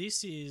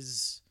this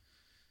is...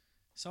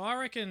 So I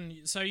reckon...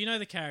 So you know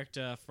the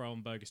character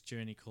from Bogus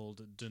Journey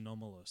called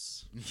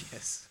Denomulus?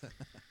 Yes.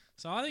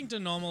 So I think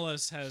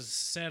Denomulus has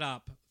set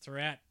up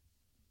throughout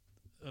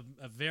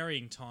a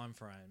varying time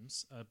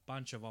frames a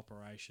bunch of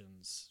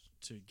operations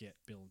to get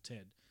Bill and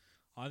Ted.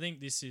 I think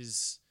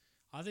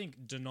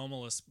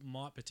Denomulus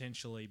might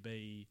potentially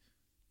be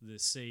the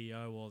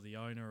CEO or the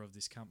owner of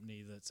this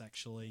company that's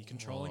actually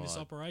controlling this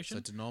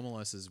operation. So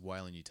Denomulus is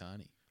Wayland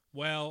Yutani.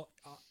 Well,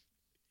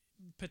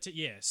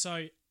 yeah.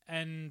 So,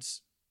 and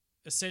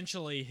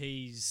essentially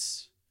he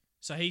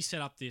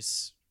set up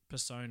this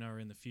persona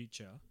in the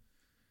future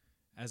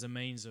as a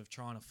means of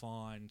trying to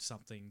find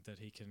something that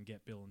he can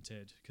get Bill and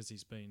Ted, because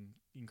he's been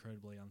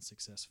incredibly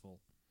unsuccessful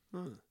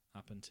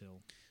up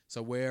until.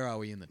 So where are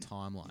we in the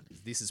timeline?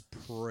 This is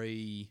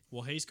pre.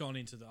 Well,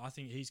 I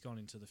think he's gone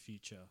into the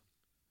future.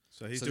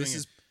 So he's So doing this it.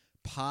 is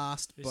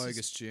past This Bogus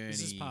is- Journey.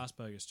 This is past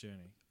Bogus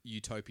Journey.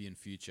 Utopian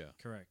future.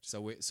 Correct.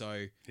 So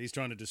He's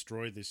trying to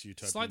destroy this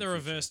utopia. It's like the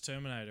reverse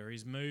Terminator.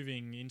 He's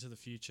moving into the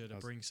future to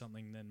bring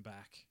something then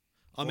back.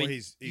 I Or mean,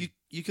 he's-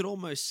 you could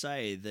almost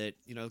say that,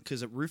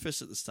 because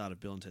Rufus at the start of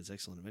Bill and Ted's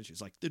Excellent Adventure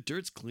is like, the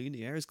dirt's clean,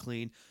 the air is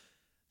clean.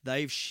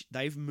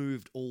 They've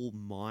moved all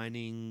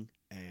mining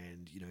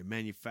and,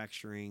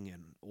 manufacturing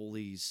and all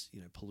these,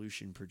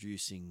 pollution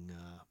producing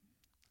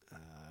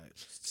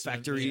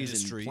factories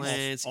industries. and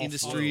plants, Off-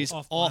 industries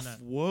off off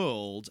planet.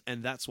 world,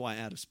 and that's why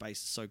outer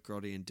space is so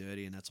grotty and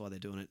dirty, and that's why they're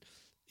doing it,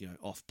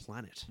 off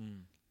planet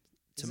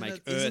to make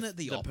Earth isn't it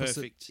the opposite?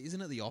 perfect.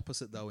 Isn't it the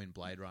opposite though in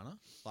Blade Runner?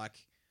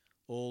 Like,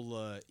 all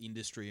the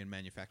industry and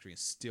manufacturing is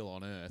still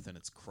on Earth, and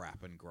it's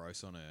crap and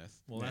gross on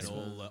Earth. Well, and that's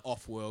all the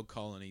off-world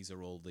colonies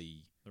are all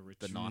the rich.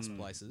 nice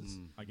places.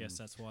 I guess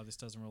that's why this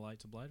doesn't relate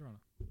to Blade Runner.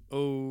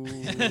 Oh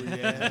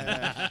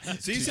yeah.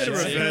 So you said a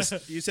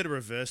reverse. You said a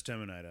reverse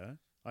Terminator.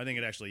 I think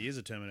it actually is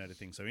a Terminator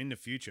thing. So in the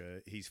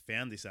future, he's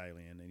found this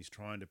alien and he's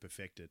trying to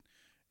perfect it,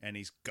 and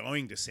he's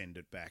going to send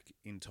it back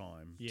in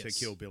time to Yes.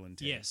 kill Bill and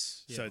Ted.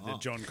 Yes. So Yeah. the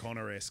John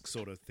Connor-esque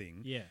sort of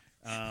thing. Yeah.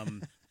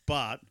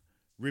 But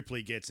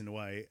Ripley gets in the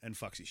way and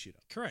fucks his shit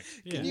up. Correct.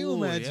 Yeah. Can you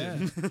Ooh,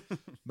 imagine?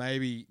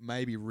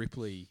 maybe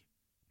Ripley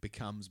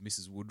becomes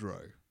Mrs.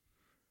 Woodrow.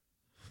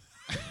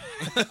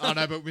 Oh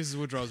no, but Mrs.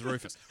 Woodrow is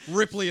Rufus.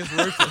 Ripley is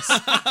Rufus.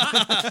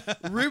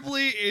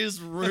 Ripley is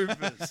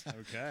Rufus.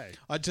 Okay.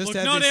 I just Look,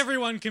 had not this,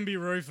 everyone can be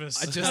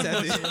Rufus. I just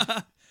had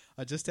this.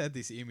 I just had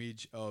this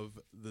image of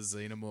the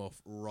xenomorph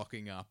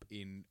rocking up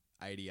in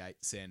 88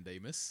 San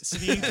Dimas.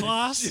 Sitting in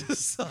class,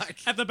 Just like,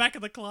 at the back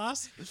of the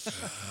class.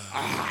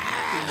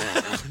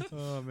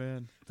 oh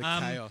man, the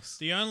Um, chaos.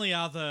 The only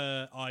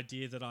other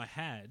idea that I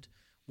had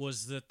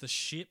was that the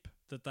ship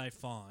that they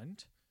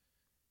find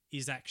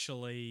is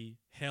actually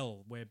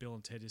hell, where Bill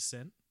and Ted is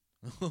sent.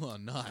 Oh, 'Cause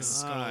nice.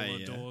 it's got all the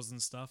yeah. doors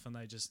and stuff, and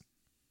they just,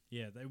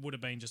 it would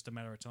have been just a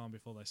matter of time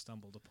before they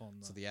stumbled upon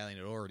the. So the alien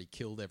had already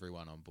killed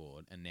everyone on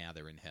board, and now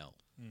they're in hell.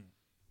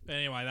 But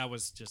anyway, that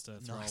was just a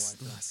throwaway.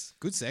 Nice.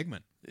 Good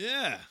segment.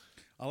 Yeah.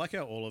 I like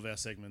how all of our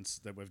segments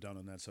that we've done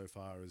on that so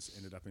far has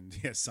ended up in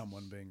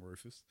someone being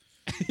Rufus,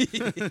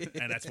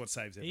 and that's what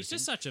saves everything. He's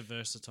just such a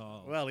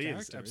versatile. well, he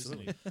is character,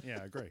 absolutely. Isn't Yeah,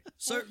 I agree. he?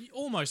 So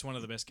Almost one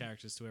of the best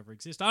characters to ever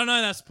exist. I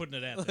know that's putting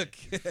it out there,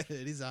 Look,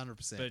 it is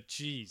 100%. but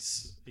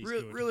jeez, he's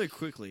good. really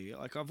quickly,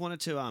 like I've wanted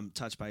to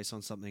touch base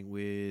on something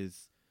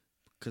with,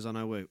 because I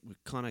know we're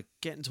kind of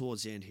getting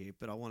towards the end here,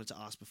 but I wanted to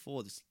ask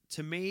before this.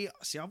 To me,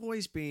 see, I've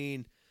always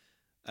been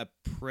a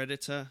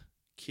Predator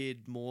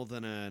kid more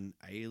than an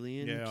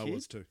Alien Yeah, kid. I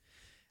was too.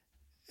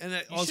 And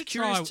I You was should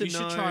curious try, to you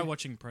know. should try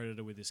watching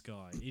Predator with this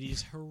guy. It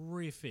is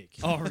horrific.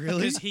 Oh, really?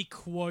 Because he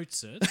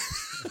quotes it,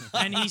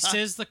 and he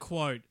says the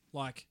quote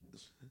like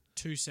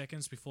 2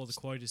 seconds before the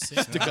quote is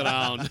said. Stick it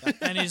on.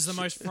 And it's the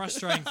most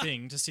frustrating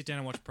thing to sit down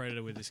and watch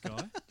Predator with this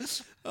guy.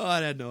 Oh, I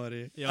had no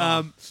idea.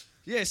 Yeah.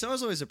 Yeah, so I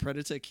was always a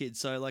Predator kid.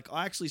 So like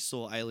I actually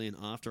saw Alien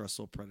after I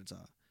saw Predator.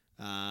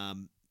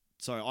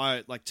 So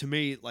I like, to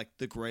me, like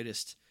the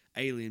greatest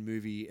Alien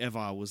movie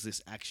ever was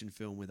this action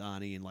film with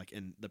Arnie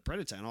and the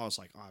Predator. And I was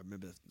like, I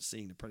remember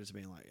seeing the Predator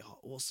being like, oh,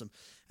 awesome.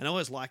 And I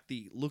always liked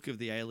the look of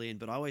the Alien,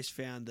 but I always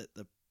found that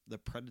the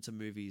Predator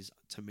movies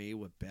to me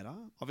were better.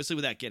 Obviously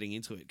without getting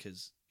into it,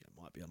 because it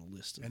might be on a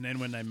list. And then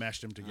when they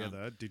mashed them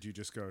together, did you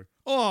just go,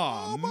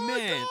 Oh,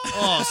 man.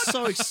 Oh,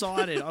 so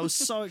excited. I was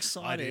so I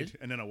excited.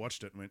 did? And then I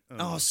watched it and went,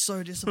 Oh,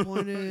 so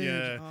disappointed.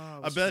 Yeah, Oh,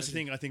 but that's the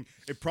thing. I think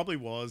it probably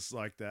was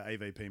like the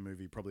AVP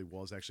movie probably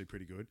was actually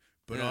pretty good,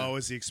 but Yeah. I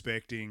was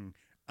expecting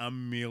a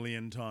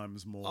million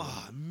times more.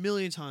 Oh, a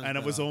million times. And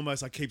it was better.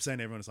 almost, I keep saying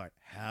to everyone, it's like,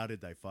 how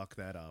did they fuck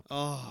that up?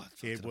 Oh,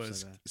 It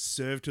was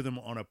served to them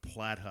on a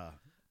platter,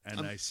 and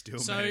they still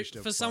So managed to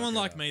for fuck someone it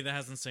like up. me that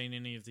hasn't seen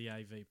any of the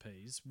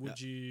AVPs, would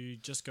you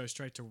just go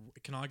straight to?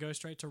 Can I go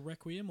straight to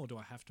Requiem, or do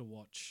I have to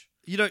watch?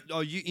 You don't.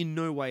 Oh, you in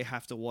no way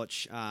have to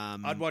watch.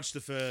 I'd watch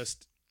the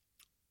first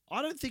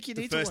I don't think you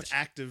the need to first watch.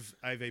 act of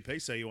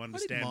AVP so you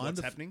understand mind what's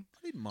the f- happening.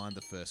 I didn't mind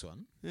the first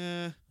one.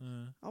 Yeah,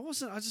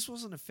 I just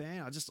wasn't a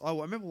fan. I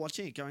remember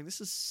watching it, going,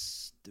 "This is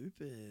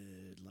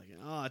stupid." Like,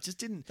 it just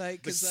didn't. They-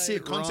 'cause they- The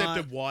sit concept right.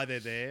 of why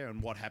they're there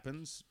and what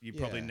happens, you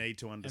probably Yeah. need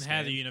to And understand.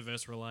 how the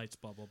universe relates,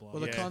 blah blah blah.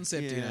 Well, the Yeah.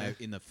 concept Yeah.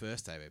 in the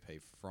first AVP,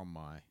 from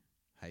my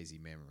hazy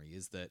memory,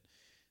 is that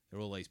there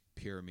are all these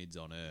pyramids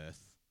on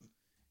Earth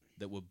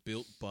that were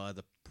built by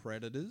the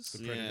predators,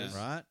 Predators.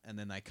 right? And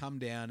then they come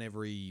down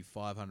every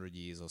 500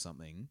 years or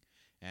something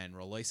and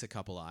release a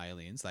couple of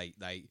aliens.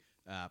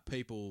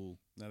 People.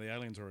 No, the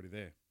alien's already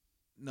there.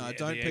 No, The-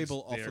 don't the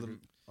people eggs- offer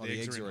them? Oh, the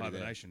eggs are in already there.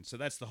 hibernation. So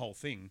that's the whole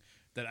thing.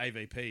 That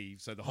AVP.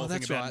 So the whole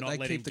that's thing about right. not They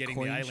letting keep the getting the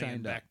queen alien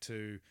chained up. back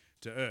to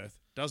Earth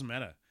doesn't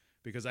matter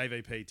because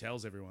AVP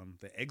tells everyone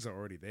the eggs are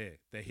already there.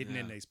 They're hidden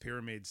in these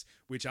pyramids,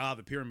 which are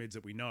the pyramids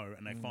that we know,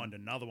 and they find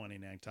another one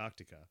in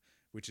Antarctica,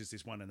 which is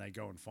this one, and they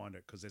go and find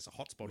it because there's a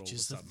hotspot all which of a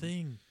is the sudden.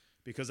 thing.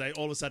 Because they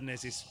all of a sudden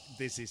there's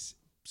this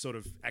sort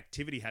of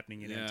activity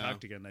happening in Yeah.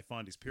 Antarctica, and they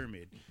find this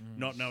pyramid,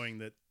 not knowing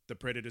that the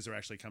predators are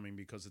actually coming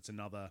because it's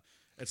another.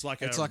 It's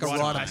like It's a like a rite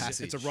rite of of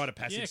passage. It's a passage. rite of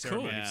passage Yeah,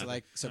 cool.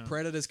 ceremony. So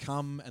predators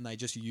come and they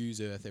just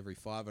use Earth every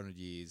 500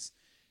 years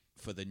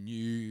for the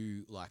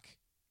new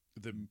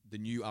the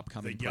new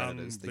upcoming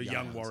predators, the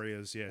young ones.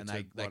 warriors, yeah, and to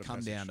they rite of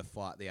come down to passage.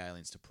 fight the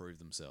aliens to prove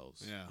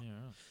themselves. Yeah,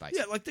 basically.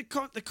 yeah. Like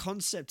the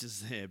concept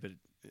is there, but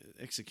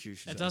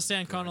execution. It does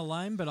sound kind of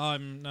lame, but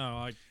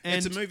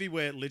It's a movie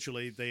where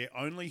literally the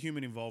only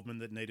human involvement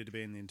that needed to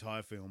be in the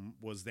entire film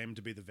was them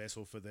to be the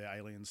vessel for the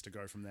aliens to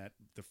go from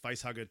the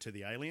face hugger to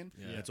the alien.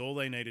 That's all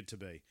they needed to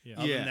be. Yeah.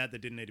 Other Yeah. than that, there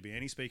didn't need to be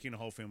any speaking in the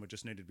whole film. It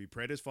just needed to be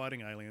predators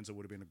fighting aliens. It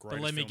would have been a great.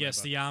 But let me guess,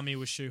 the army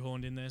was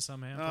shoehorned in there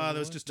somehow. there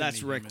was probably? just too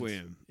That's many humans.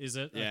 Requiem. Is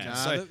it? Yeah.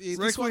 Okay. So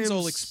This one's all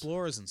Requiem's-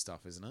 explorers and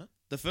stuff, isn't it?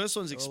 The first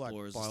one's They're all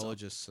explorers. like and stuff.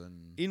 biologists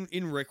and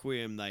In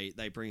Requiem,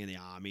 they bring in the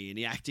army, and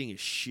the acting is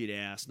shit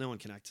ass. No one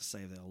can act to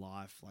save their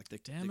life. Like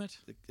Damn it.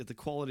 the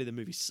quality of the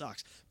movie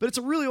sucks. But it's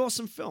a really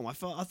awesome film. I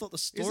thought the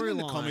Isn't it storyline. in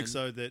the comics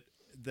though that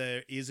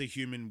there is a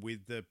human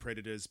with the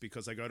predators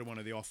because they go to one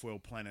of the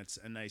off-world planets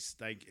and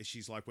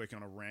she's like working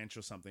on a ranch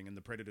or something, and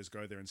the predators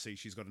go there and see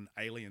she's got an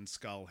alien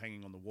skull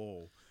hanging on the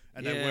wall,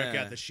 and they work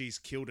Yeah. out that she's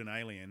killed an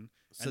alien,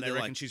 So and they they're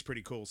reckon like, she's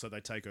pretty cool, so they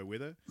take her with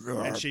her,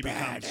 and she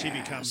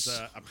becomes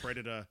a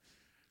predator.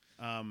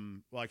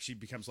 Like she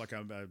becomes like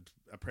a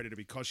predator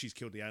because she's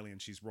killed the alien.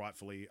 She's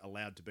rightfully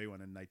allowed to be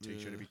one, and they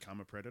teach her to become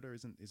a predator.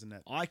 Isn't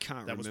that? I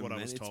can't That was remember. what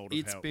I was man. told.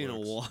 It's of how been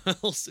it works. a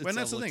while since When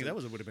that's I the thing, looked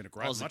that at- would have been a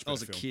I was, much I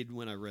was a better film. kid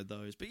when I read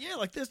those, but yeah,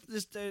 like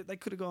they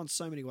could have gone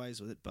so many ways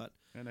with it, but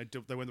And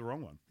they went the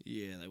wrong one.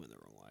 yeah, they went the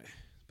wrong way.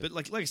 But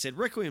like I said,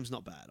 Requiem's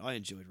not bad. I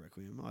enjoyed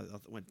Requiem. I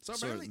went saw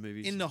it at the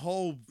movies. in the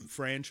whole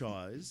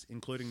franchise,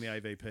 including the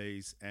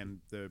AVPs and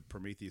the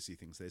Prometheus-y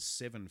things, there's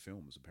 7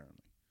 films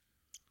apparently.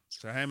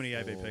 So how many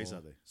AVPs are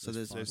there? So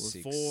there's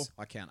 6. 4.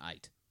 I count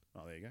 8.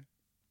 Oh, there you go.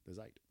 There's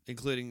 8.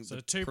 including So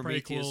the 2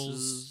 Prometheus,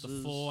 prequels,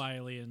 the 4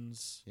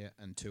 aliens, Yeah,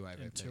 and 2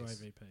 AVPs. and 2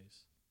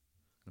 AVPs.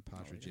 And a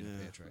partridge yeah. in a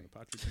pear And tree. a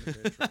partridge in a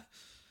pear tree.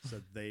 So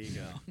there you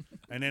go.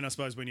 And then I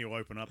suppose when you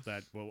open up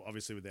that, well,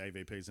 obviously with the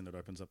AVPs, and it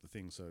opens up the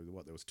thing. So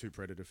what? There was 2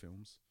 Predator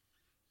films.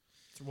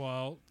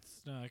 Well,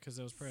 no, because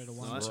there was Predator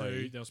 1, Nice.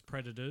 2, there was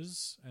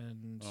Predators,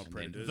 and Oh,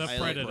 Predators. the Alien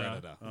Predator.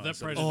 Predator. Oh, The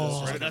so- Predator. Oh,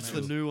 Predator that's the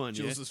films. new one.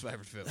 Yeah? Jules'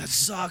 favourite film. That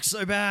sucks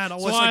so bad. I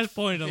So was I like,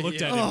 pointed and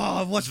looked at oh, him.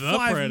 I've watched The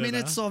 5 Predator.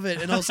 minutes of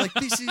it, and I was like,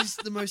 this is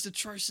the most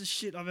atrocious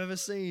shit I've ever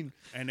seen.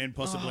 And then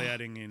possibly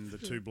adding in the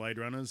 2 Blade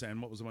Runners,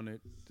 and what was the one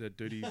that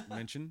Duty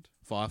mentioned?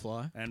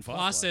 Firefly. And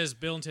Firefly. Last says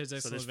Bill and Ted's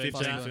Excellent there's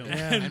 15 Adventure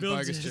films. And Bill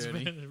Bogus Ted's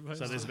Journey. Adventure.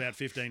 So there's about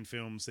 15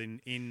 films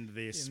in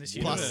this, In this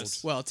world.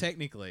 universe. Well,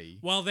 technically,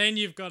 Well, then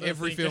you've got to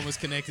every think- film was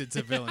connected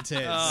to Bill and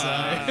Ted.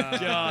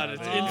 God,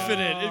 it's there you go.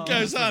 infinite. It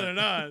goes on and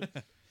on.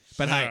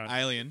 But hey,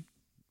 Alright. Alien,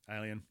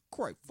 Alien.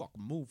 great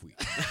fucking movie.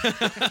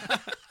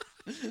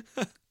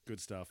 Good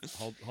stuff.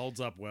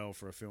 Holds up well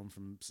for a film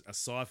from a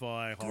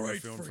sci-fi horror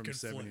Great film from frickin'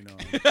 '79.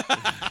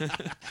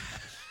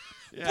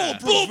 Yeah.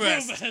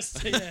 Bulletproof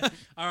vest. Yeah.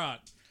 All right.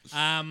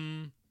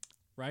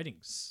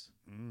 Ratings.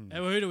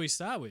 Who do we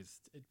start with?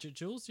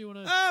 Jules, do you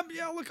want to?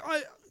 Yeah, look,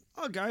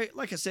 I'll go.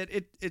 Like I said,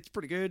 it's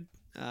pretty good.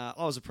 I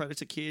was a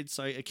Predator kid,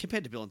 so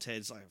compared to Bill and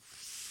Ted's, like,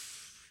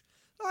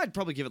 I'd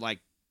probably give it like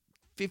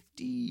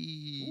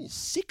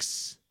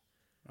 56.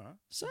 Alright.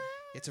 So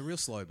It's a real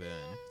slow burn.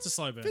 It's a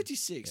slow burn.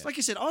 56. Yeah. Like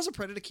I said, I was a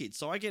Predator kid,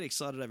 so I get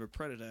excited over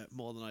Predator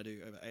more than I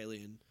do over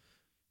Alien.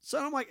 So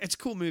I'm like, it's a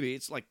cool movie.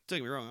 It's like, don't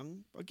get me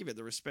wrong, I'll give it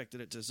the respect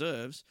that it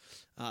deserves.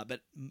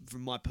 But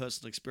from my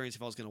personal experience,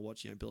 if I was going to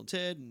watch, Bill and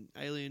Ted and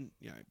Alien,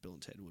 Bill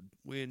and Ted would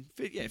win.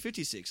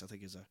 56, I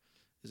think is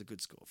a good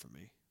score for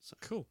me. So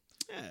Cool.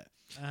 yeah,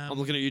 Um, I'm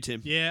looking at you,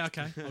 Tim. Yeah,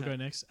 okay. I'll go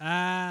next.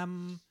 Yeah,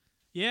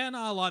 no,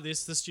 I like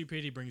this. The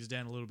stupidity brings it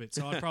down a little bit,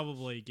 so I'd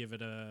probably give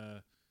it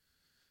a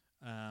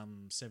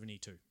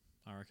 72,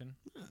 I reckon.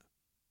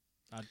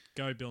 I'd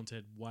go Bill and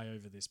Ted way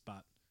over this,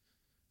 but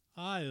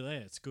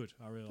it's good.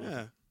 I really like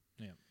Yeah. it.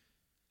 Yeah.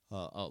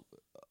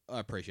 I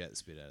appreciate the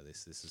spit out of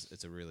this.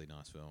 It's a really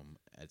nice film.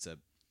 It's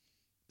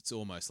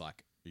almost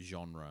like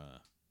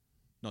genre,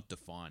 not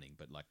defining,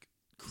 but like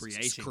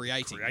Creating.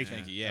 Creating. Creating.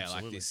 Thank you. Yeah,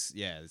 Absolutely. like this.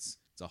 Yeah, it's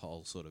a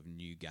whole sort of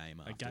new game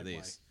after gateway.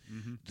 this.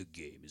 The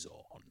game is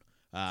on.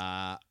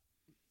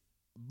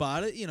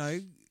 But it,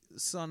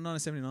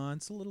 1979.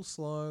 It's a little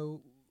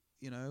slow,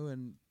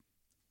 and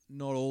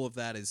not all of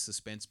that is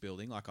suspense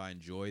building. Like I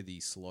enjoy the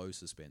slow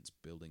suspense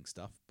building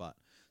stuff, but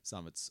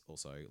some it's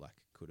also like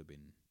could have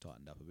been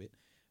tightened up a bit.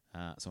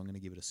 So I'm going to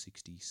give it a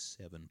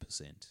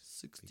 67%.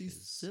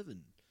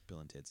 67. Bill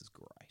and Ted's is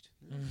great,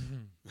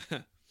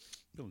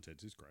 Bill and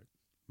Ted's is great.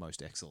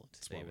 most excellent.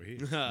 That's why even. we're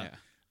here. Yeah.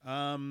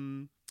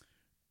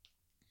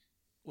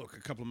 Look,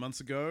 a couple of months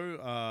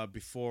ago,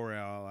 before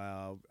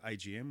our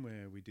AGM,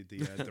 where we did the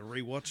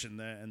rewatch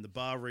and the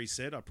bar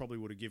reset, I probably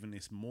would have given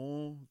this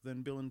more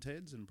than Bill and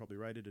Ted's, and probably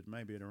rated it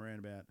maybe at around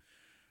about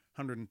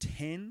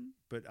 110.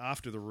 But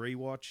after the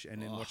rewatch and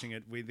then watching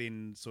it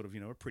within sort of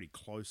a pretty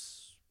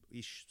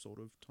close-ish sort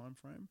of time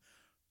frame,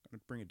 I'm going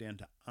to bring it down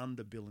to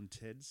under Bill and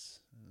Ted's.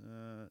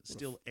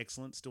 Still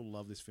excellent. Still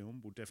love this film.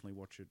 We'll definitely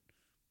watch it,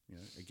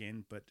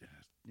 again. But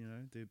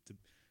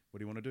what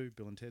do you want to do,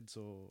 Bill and Ted's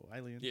or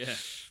Alien? Yeah.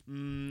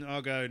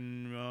 I'm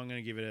going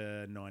to give it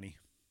a 90.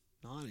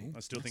 90. I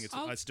still think it's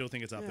up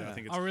there. I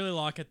think it's I really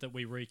like it that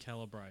we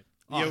recalibrate.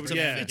 Oh, it's,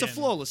 yeah. it's a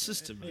flawless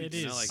system. It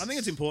you know, is. like- I think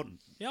it's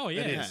important. Oh,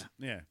 yeah. It is.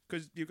 Yeah,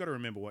 because you've got to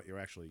remember what you're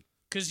actually.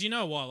 Because you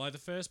know what? Like the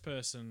first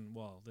person,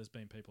 well, there's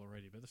been people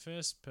already, but the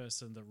first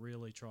person that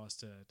really tries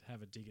to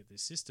have a dig at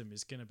this system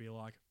is going to be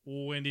like,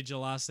 when did you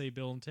last see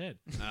Bill and Ted?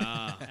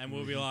 And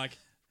we'll be like,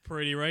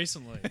 pretty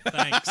recently.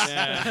 Thanks.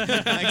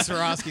 Thanks for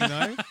asking,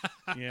 though.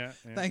 Yeah.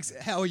 Thanks.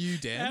 How are you,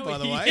 Dan? How by are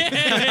the you? way.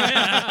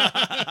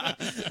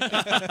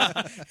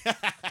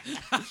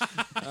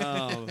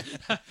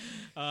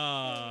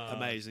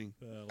 Amazing.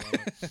 love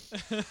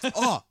it.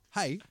 Oh,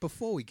 hey!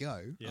 Before we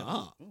go,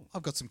 Ah.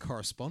 I've got some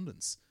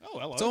correspondence. Oh,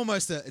 hello. It's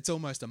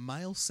almost a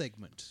mail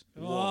segment.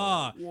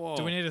 Oh, Whoa.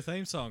 do we need a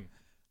theme song?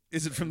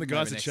 Is it from the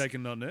guys Maybe at next.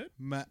 Shaken Not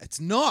Nerd? It's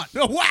not.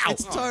 Oh, wow.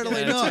 It's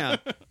totally Yeah,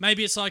 not. town.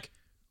 Maybe it's like,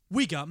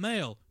 we got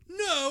mail.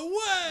 No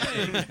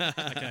way.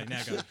 Okay,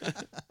 now go.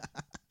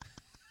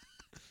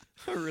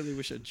 I really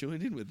wish I'd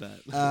joined in with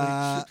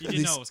that. You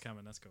didn't know it was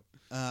coming. That's cool.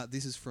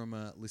 This is from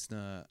a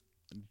listener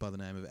by the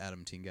name of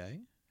Adam Tingay.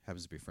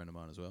 Happens to be a friend of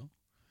mine as well.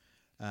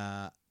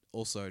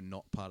 also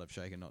not part of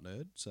Shaken Not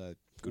Nerd. So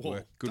good Whoa.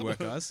 work. Good work,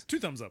 guys. 2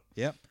 thumbs up.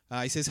 Yep.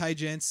 He says, "Hey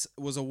gents,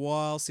 was a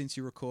while since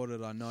you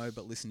recorded, I know,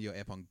 but listened to your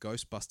ep on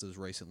Ghostbusters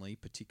recently.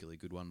 Particularly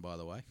good one, by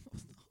the way.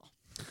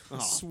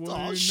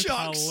 Swoon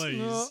shucks.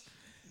 police.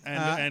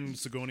 And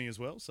Sigourney as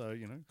well. So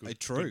good.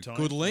 True. time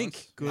Good for link.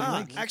 us. Good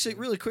link. Actually,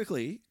 really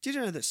quickly, did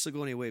you know that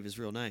Sigourney Weaver's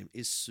real name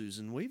is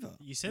Susan Weaver?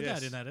 You said Yes.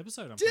 that in that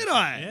episode. I'm Did pretty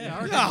I? sure. Yeah,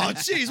 I reckon. Oh,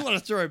 jeez, what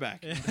a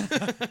throwback.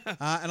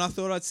 And I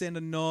thought I'd send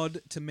a nod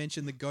to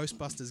mention the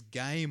Ghostbusters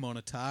game on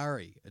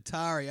Atari.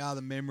 Atari are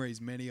the memories,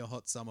 many a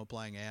hot summer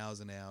playing hours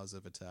and hours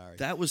of Atari.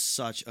 That was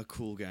such a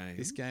cool game.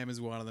 This game is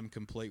one of them,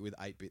 complete with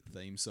 8-bit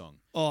theme song.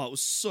 Oh, it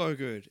was so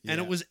good. And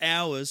Yeah. it was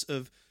hours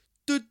of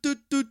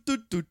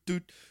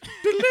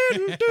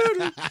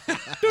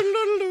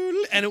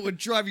and it would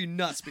drive you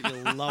nuts, but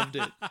you loved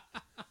it.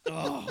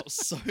 Oh, it was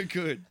so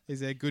good. Is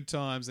there good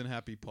times and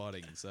happy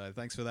potting? So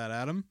thanks for that,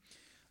 Adam.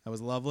 That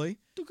was lovely.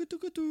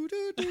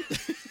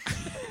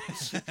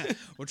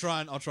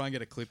 I'll try and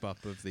get a clip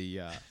up of the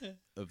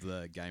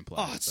gameplay.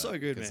 Oh, it's so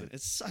good, 'cause man.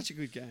 It's such a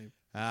good game.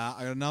 I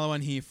got another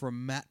one here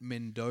from Matt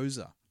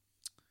Mendoza.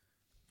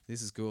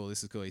 This is cool.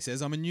 He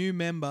says, "I'm a new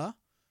member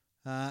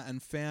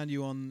and found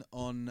you on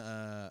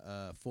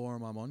a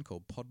forum I'm on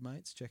called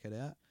Podmates. Check it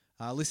out.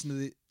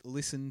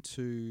 Listen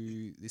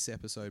to this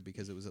episode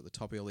because it was at the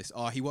top of your list.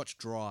 Oh, he watched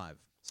Drive.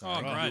 So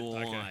Oh,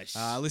 great. Nice.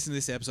 listen to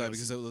this episode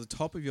because it was at the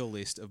top of your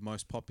list of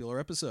most popular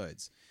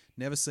episodes.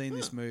 Never seen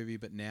this movie,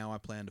 but now I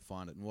plan to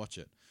find it and watch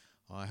it.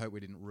 I hope we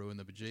didn't ruin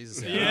the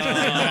bejesus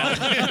out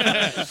of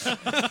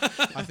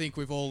it. I think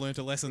we've all learnt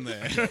a lesson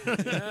there.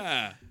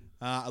 Yeah.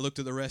 I looked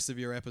at the rest of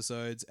your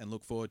episodes and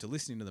look forward to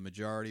listening to the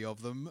majority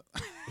of them.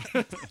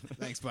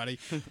 Thanks, buddy.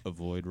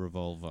 Avoid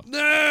Revolver.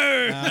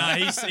 No! Nah,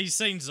 he's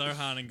seen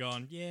Zohan and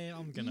gone, yeah,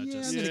 I'm going to Yeah,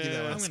 just... I'm gonna give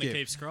that one a I'm going to skip.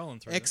 keep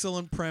scrolling through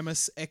Excellent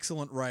premise,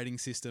 excellent rating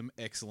system,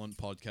 excellent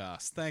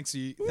podcast. Thank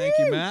you,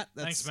 Matt.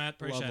 That's Thanks, Matt.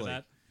 Appreciate lovely.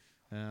 that.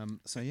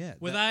 So yeah,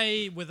 Were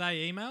they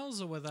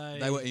emails or were they...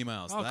 They were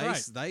emails. Oh,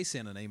 great. They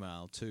sent an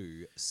email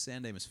to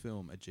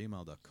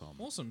sandemusfilm@gmail.com.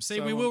 Awesome. See,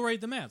 So, we will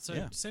read them out. So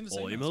yeah. send us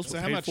All emails. emails So were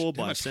how paid much, for how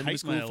by much Send Me hate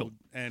School mail Film.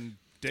 and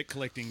debt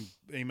collecting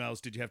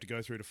emails did you have to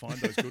go through to find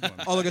those good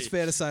ones? Oh, look, it's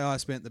fair to say I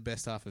spent the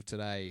best half of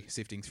today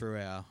sifting through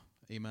our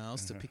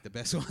emails to pick the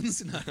best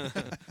ones. No,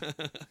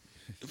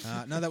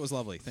 no, that was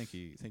lovely. Thank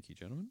you,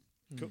 gentlemen.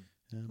 Cool.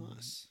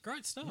 Nice.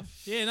 Great stuff.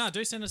 Yeah, no,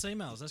 do send us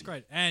emails. That's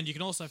great. And you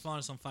can also find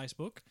us on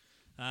Facebook.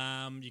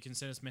 You can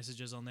send us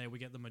messages on there. We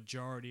get the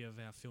majority of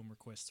our film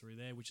requests through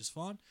there, which is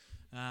fine.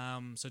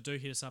 So do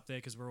hit us up there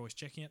because we're always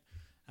checking it.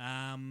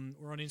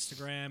 We're on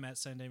Instagram at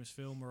Sandemus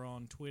Film. We're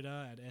on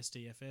Twitter at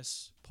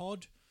SDFS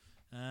Pod.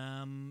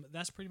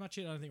 That's pretty much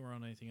it. I don't think we're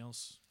on anything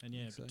else. And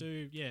yeah, but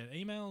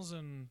emails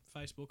and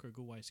Facebook are a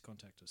good ways to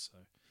contact us. So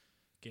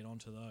get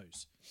onto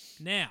those.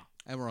 Now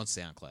And we're on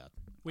SoundCloud.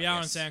 we I are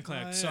on guess.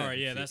 SoundCloud. Oh, yeah.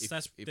 Sorry, yeah, If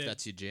that's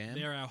that's your jam.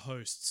 they're our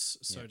hosts,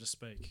 so Yeah. to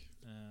speak.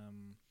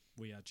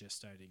 We are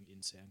gestating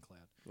in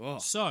SoundCloud. Oh,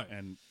 So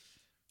And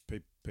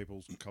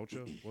people's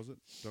culture was it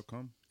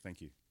 .com?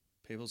 Thank you.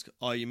 people's.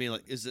 Oh, you mean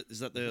like is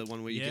that the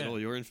one where you Yeah. get all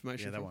your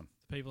information? Yeah, that from? one.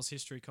 People's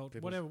History Cult,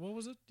 People's- whatever. What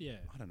was it? Yeah.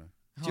 I don't know.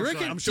 Do you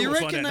reckon? I'm Do sure you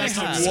we'll reckon find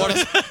they out.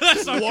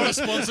 have? What a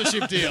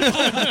sponsorship deal.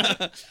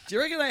 Do you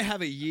reckon they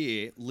have a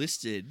year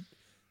listed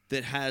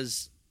that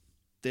has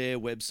their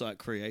website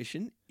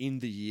creation in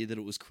the year that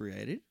it was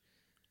created?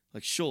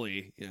 Like,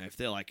 surely, if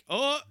they're like,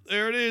 oh,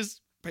 there it is,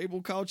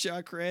 People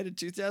Culture created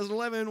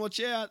 2011, watch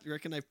out. You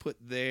reckon they've put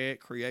their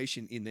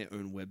creation in their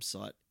own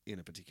website in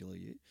a particular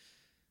year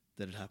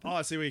that it happened? Oh,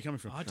 I see where you're coming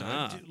from. I don't-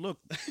 Ah. Look,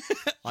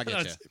 I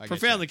get It's you.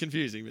 profoundly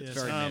confusing. But Yes.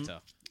 Very Um,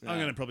 meta. I'm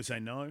going to probably say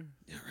no,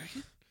 You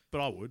reckon?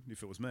 but I would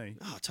if it was me.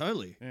 Oh,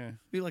 totally. Yeah.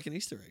 Be like an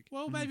Easter egg.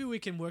 Well, maybe we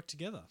can work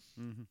together.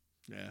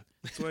 Yeah.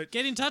 Sweet.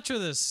 Get in touch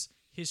with us.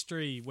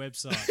 History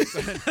website.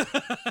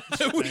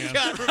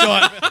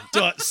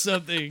 dot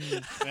something.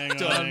 Hang on,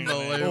 hang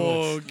on,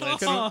 Org.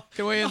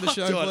 Can we end the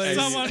show, God, please?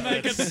 Someone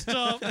make it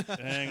stop.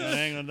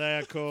 hang on. They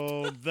are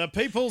called the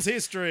People's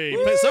History.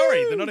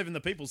 Sorry, they're not even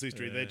the People's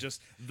History. They're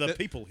just the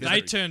People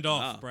History. They turned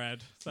off,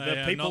 Brad. They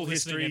are not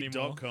listening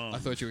anymore. ThePeopleHistory.com. I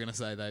thought you were going to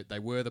say they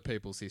were the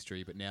people's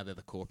history, but now they're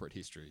the corporate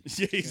history.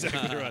 Yeah,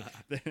 exactly right.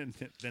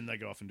 Then they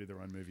go off and do their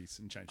own movies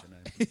and change their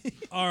name.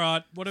 All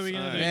right, what are we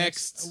going to do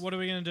Next. next? What are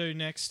we going to do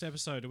next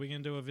episode? Are we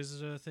going to do a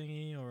visitor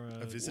thingy or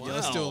a visitor? Yeah,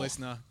 let's do a Wow.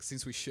 listener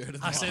since we shared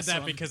it. I said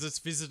that because it's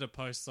visitor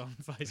posts on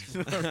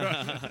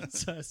Facebook.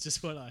 So it's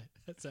just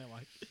that's how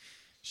I.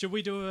 Should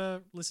we do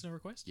a listener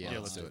request? Yeah,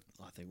 let's do it.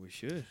 I think we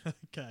should.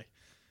 Okay.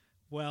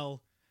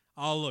 Well,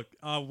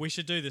 we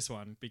should do this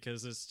one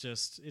because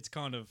it's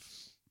kind of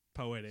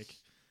poetic.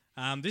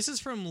 This is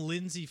from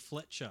Lindsay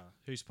Fletcher,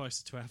 who's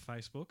posted to our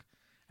Facebook,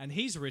 and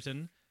he's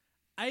written,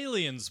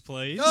 "Aliens,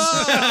 please."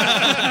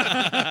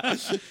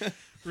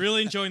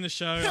 Really enjoying the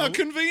show. How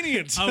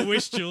convenient. I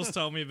wish Jules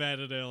told me about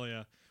it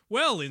earlier.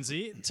 Well,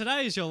 Lindsay,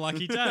 today is your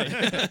lucky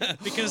day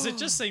because it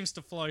just seems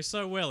to flow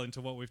so well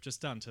into what we've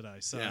just done today.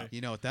 So, Yeah.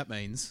 You know what that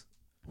means?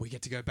 We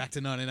get to go back to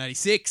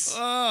 1986.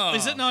 Oh.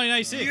 is it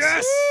 1986?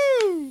 Yes!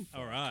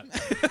 All right.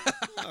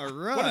 All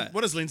right.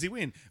 What does Lindsay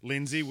win?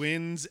 Lindsay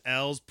wins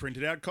Al's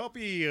printed out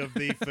copy of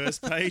the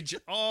first page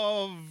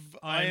of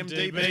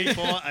IMDb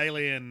for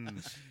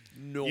Alien.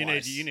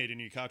 Nice. You need a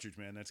new cartridge,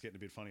 man. That's getting a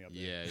bit funny up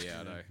there.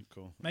 Yeah, I know.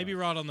 Cool. Maybe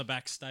right on the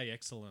back, stay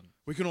excellent.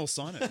 We can all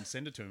sign it and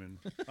send it to him.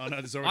 And oh no,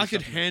 there's already. I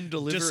could stuff in hand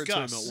deliver it to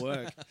him Discuss. at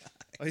work.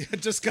 Oh, yeah,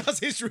 discuss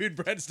history and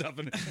Brad stuff.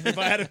 And if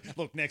I had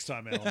look next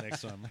time, Al,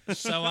 next time.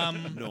 So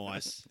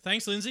Nice.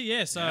 thanks, Lindsay.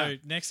 Yeah. So Yeah.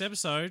 next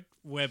episode,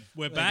 we're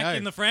you back go.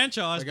 in the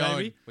franchise,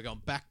 baby. We're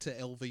going back to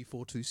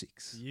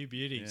LV426. You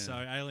beauty. Yeah. So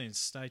aliens,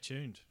 stay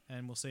tuned,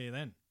 and we'll see you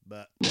then.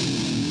 But.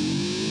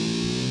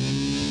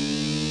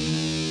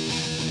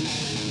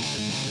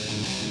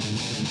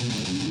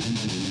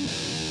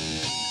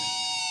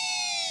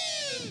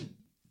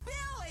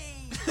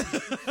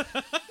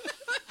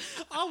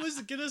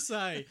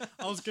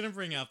 I was gonna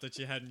bring up that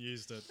you hadn't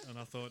used it, and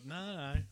I thought, no,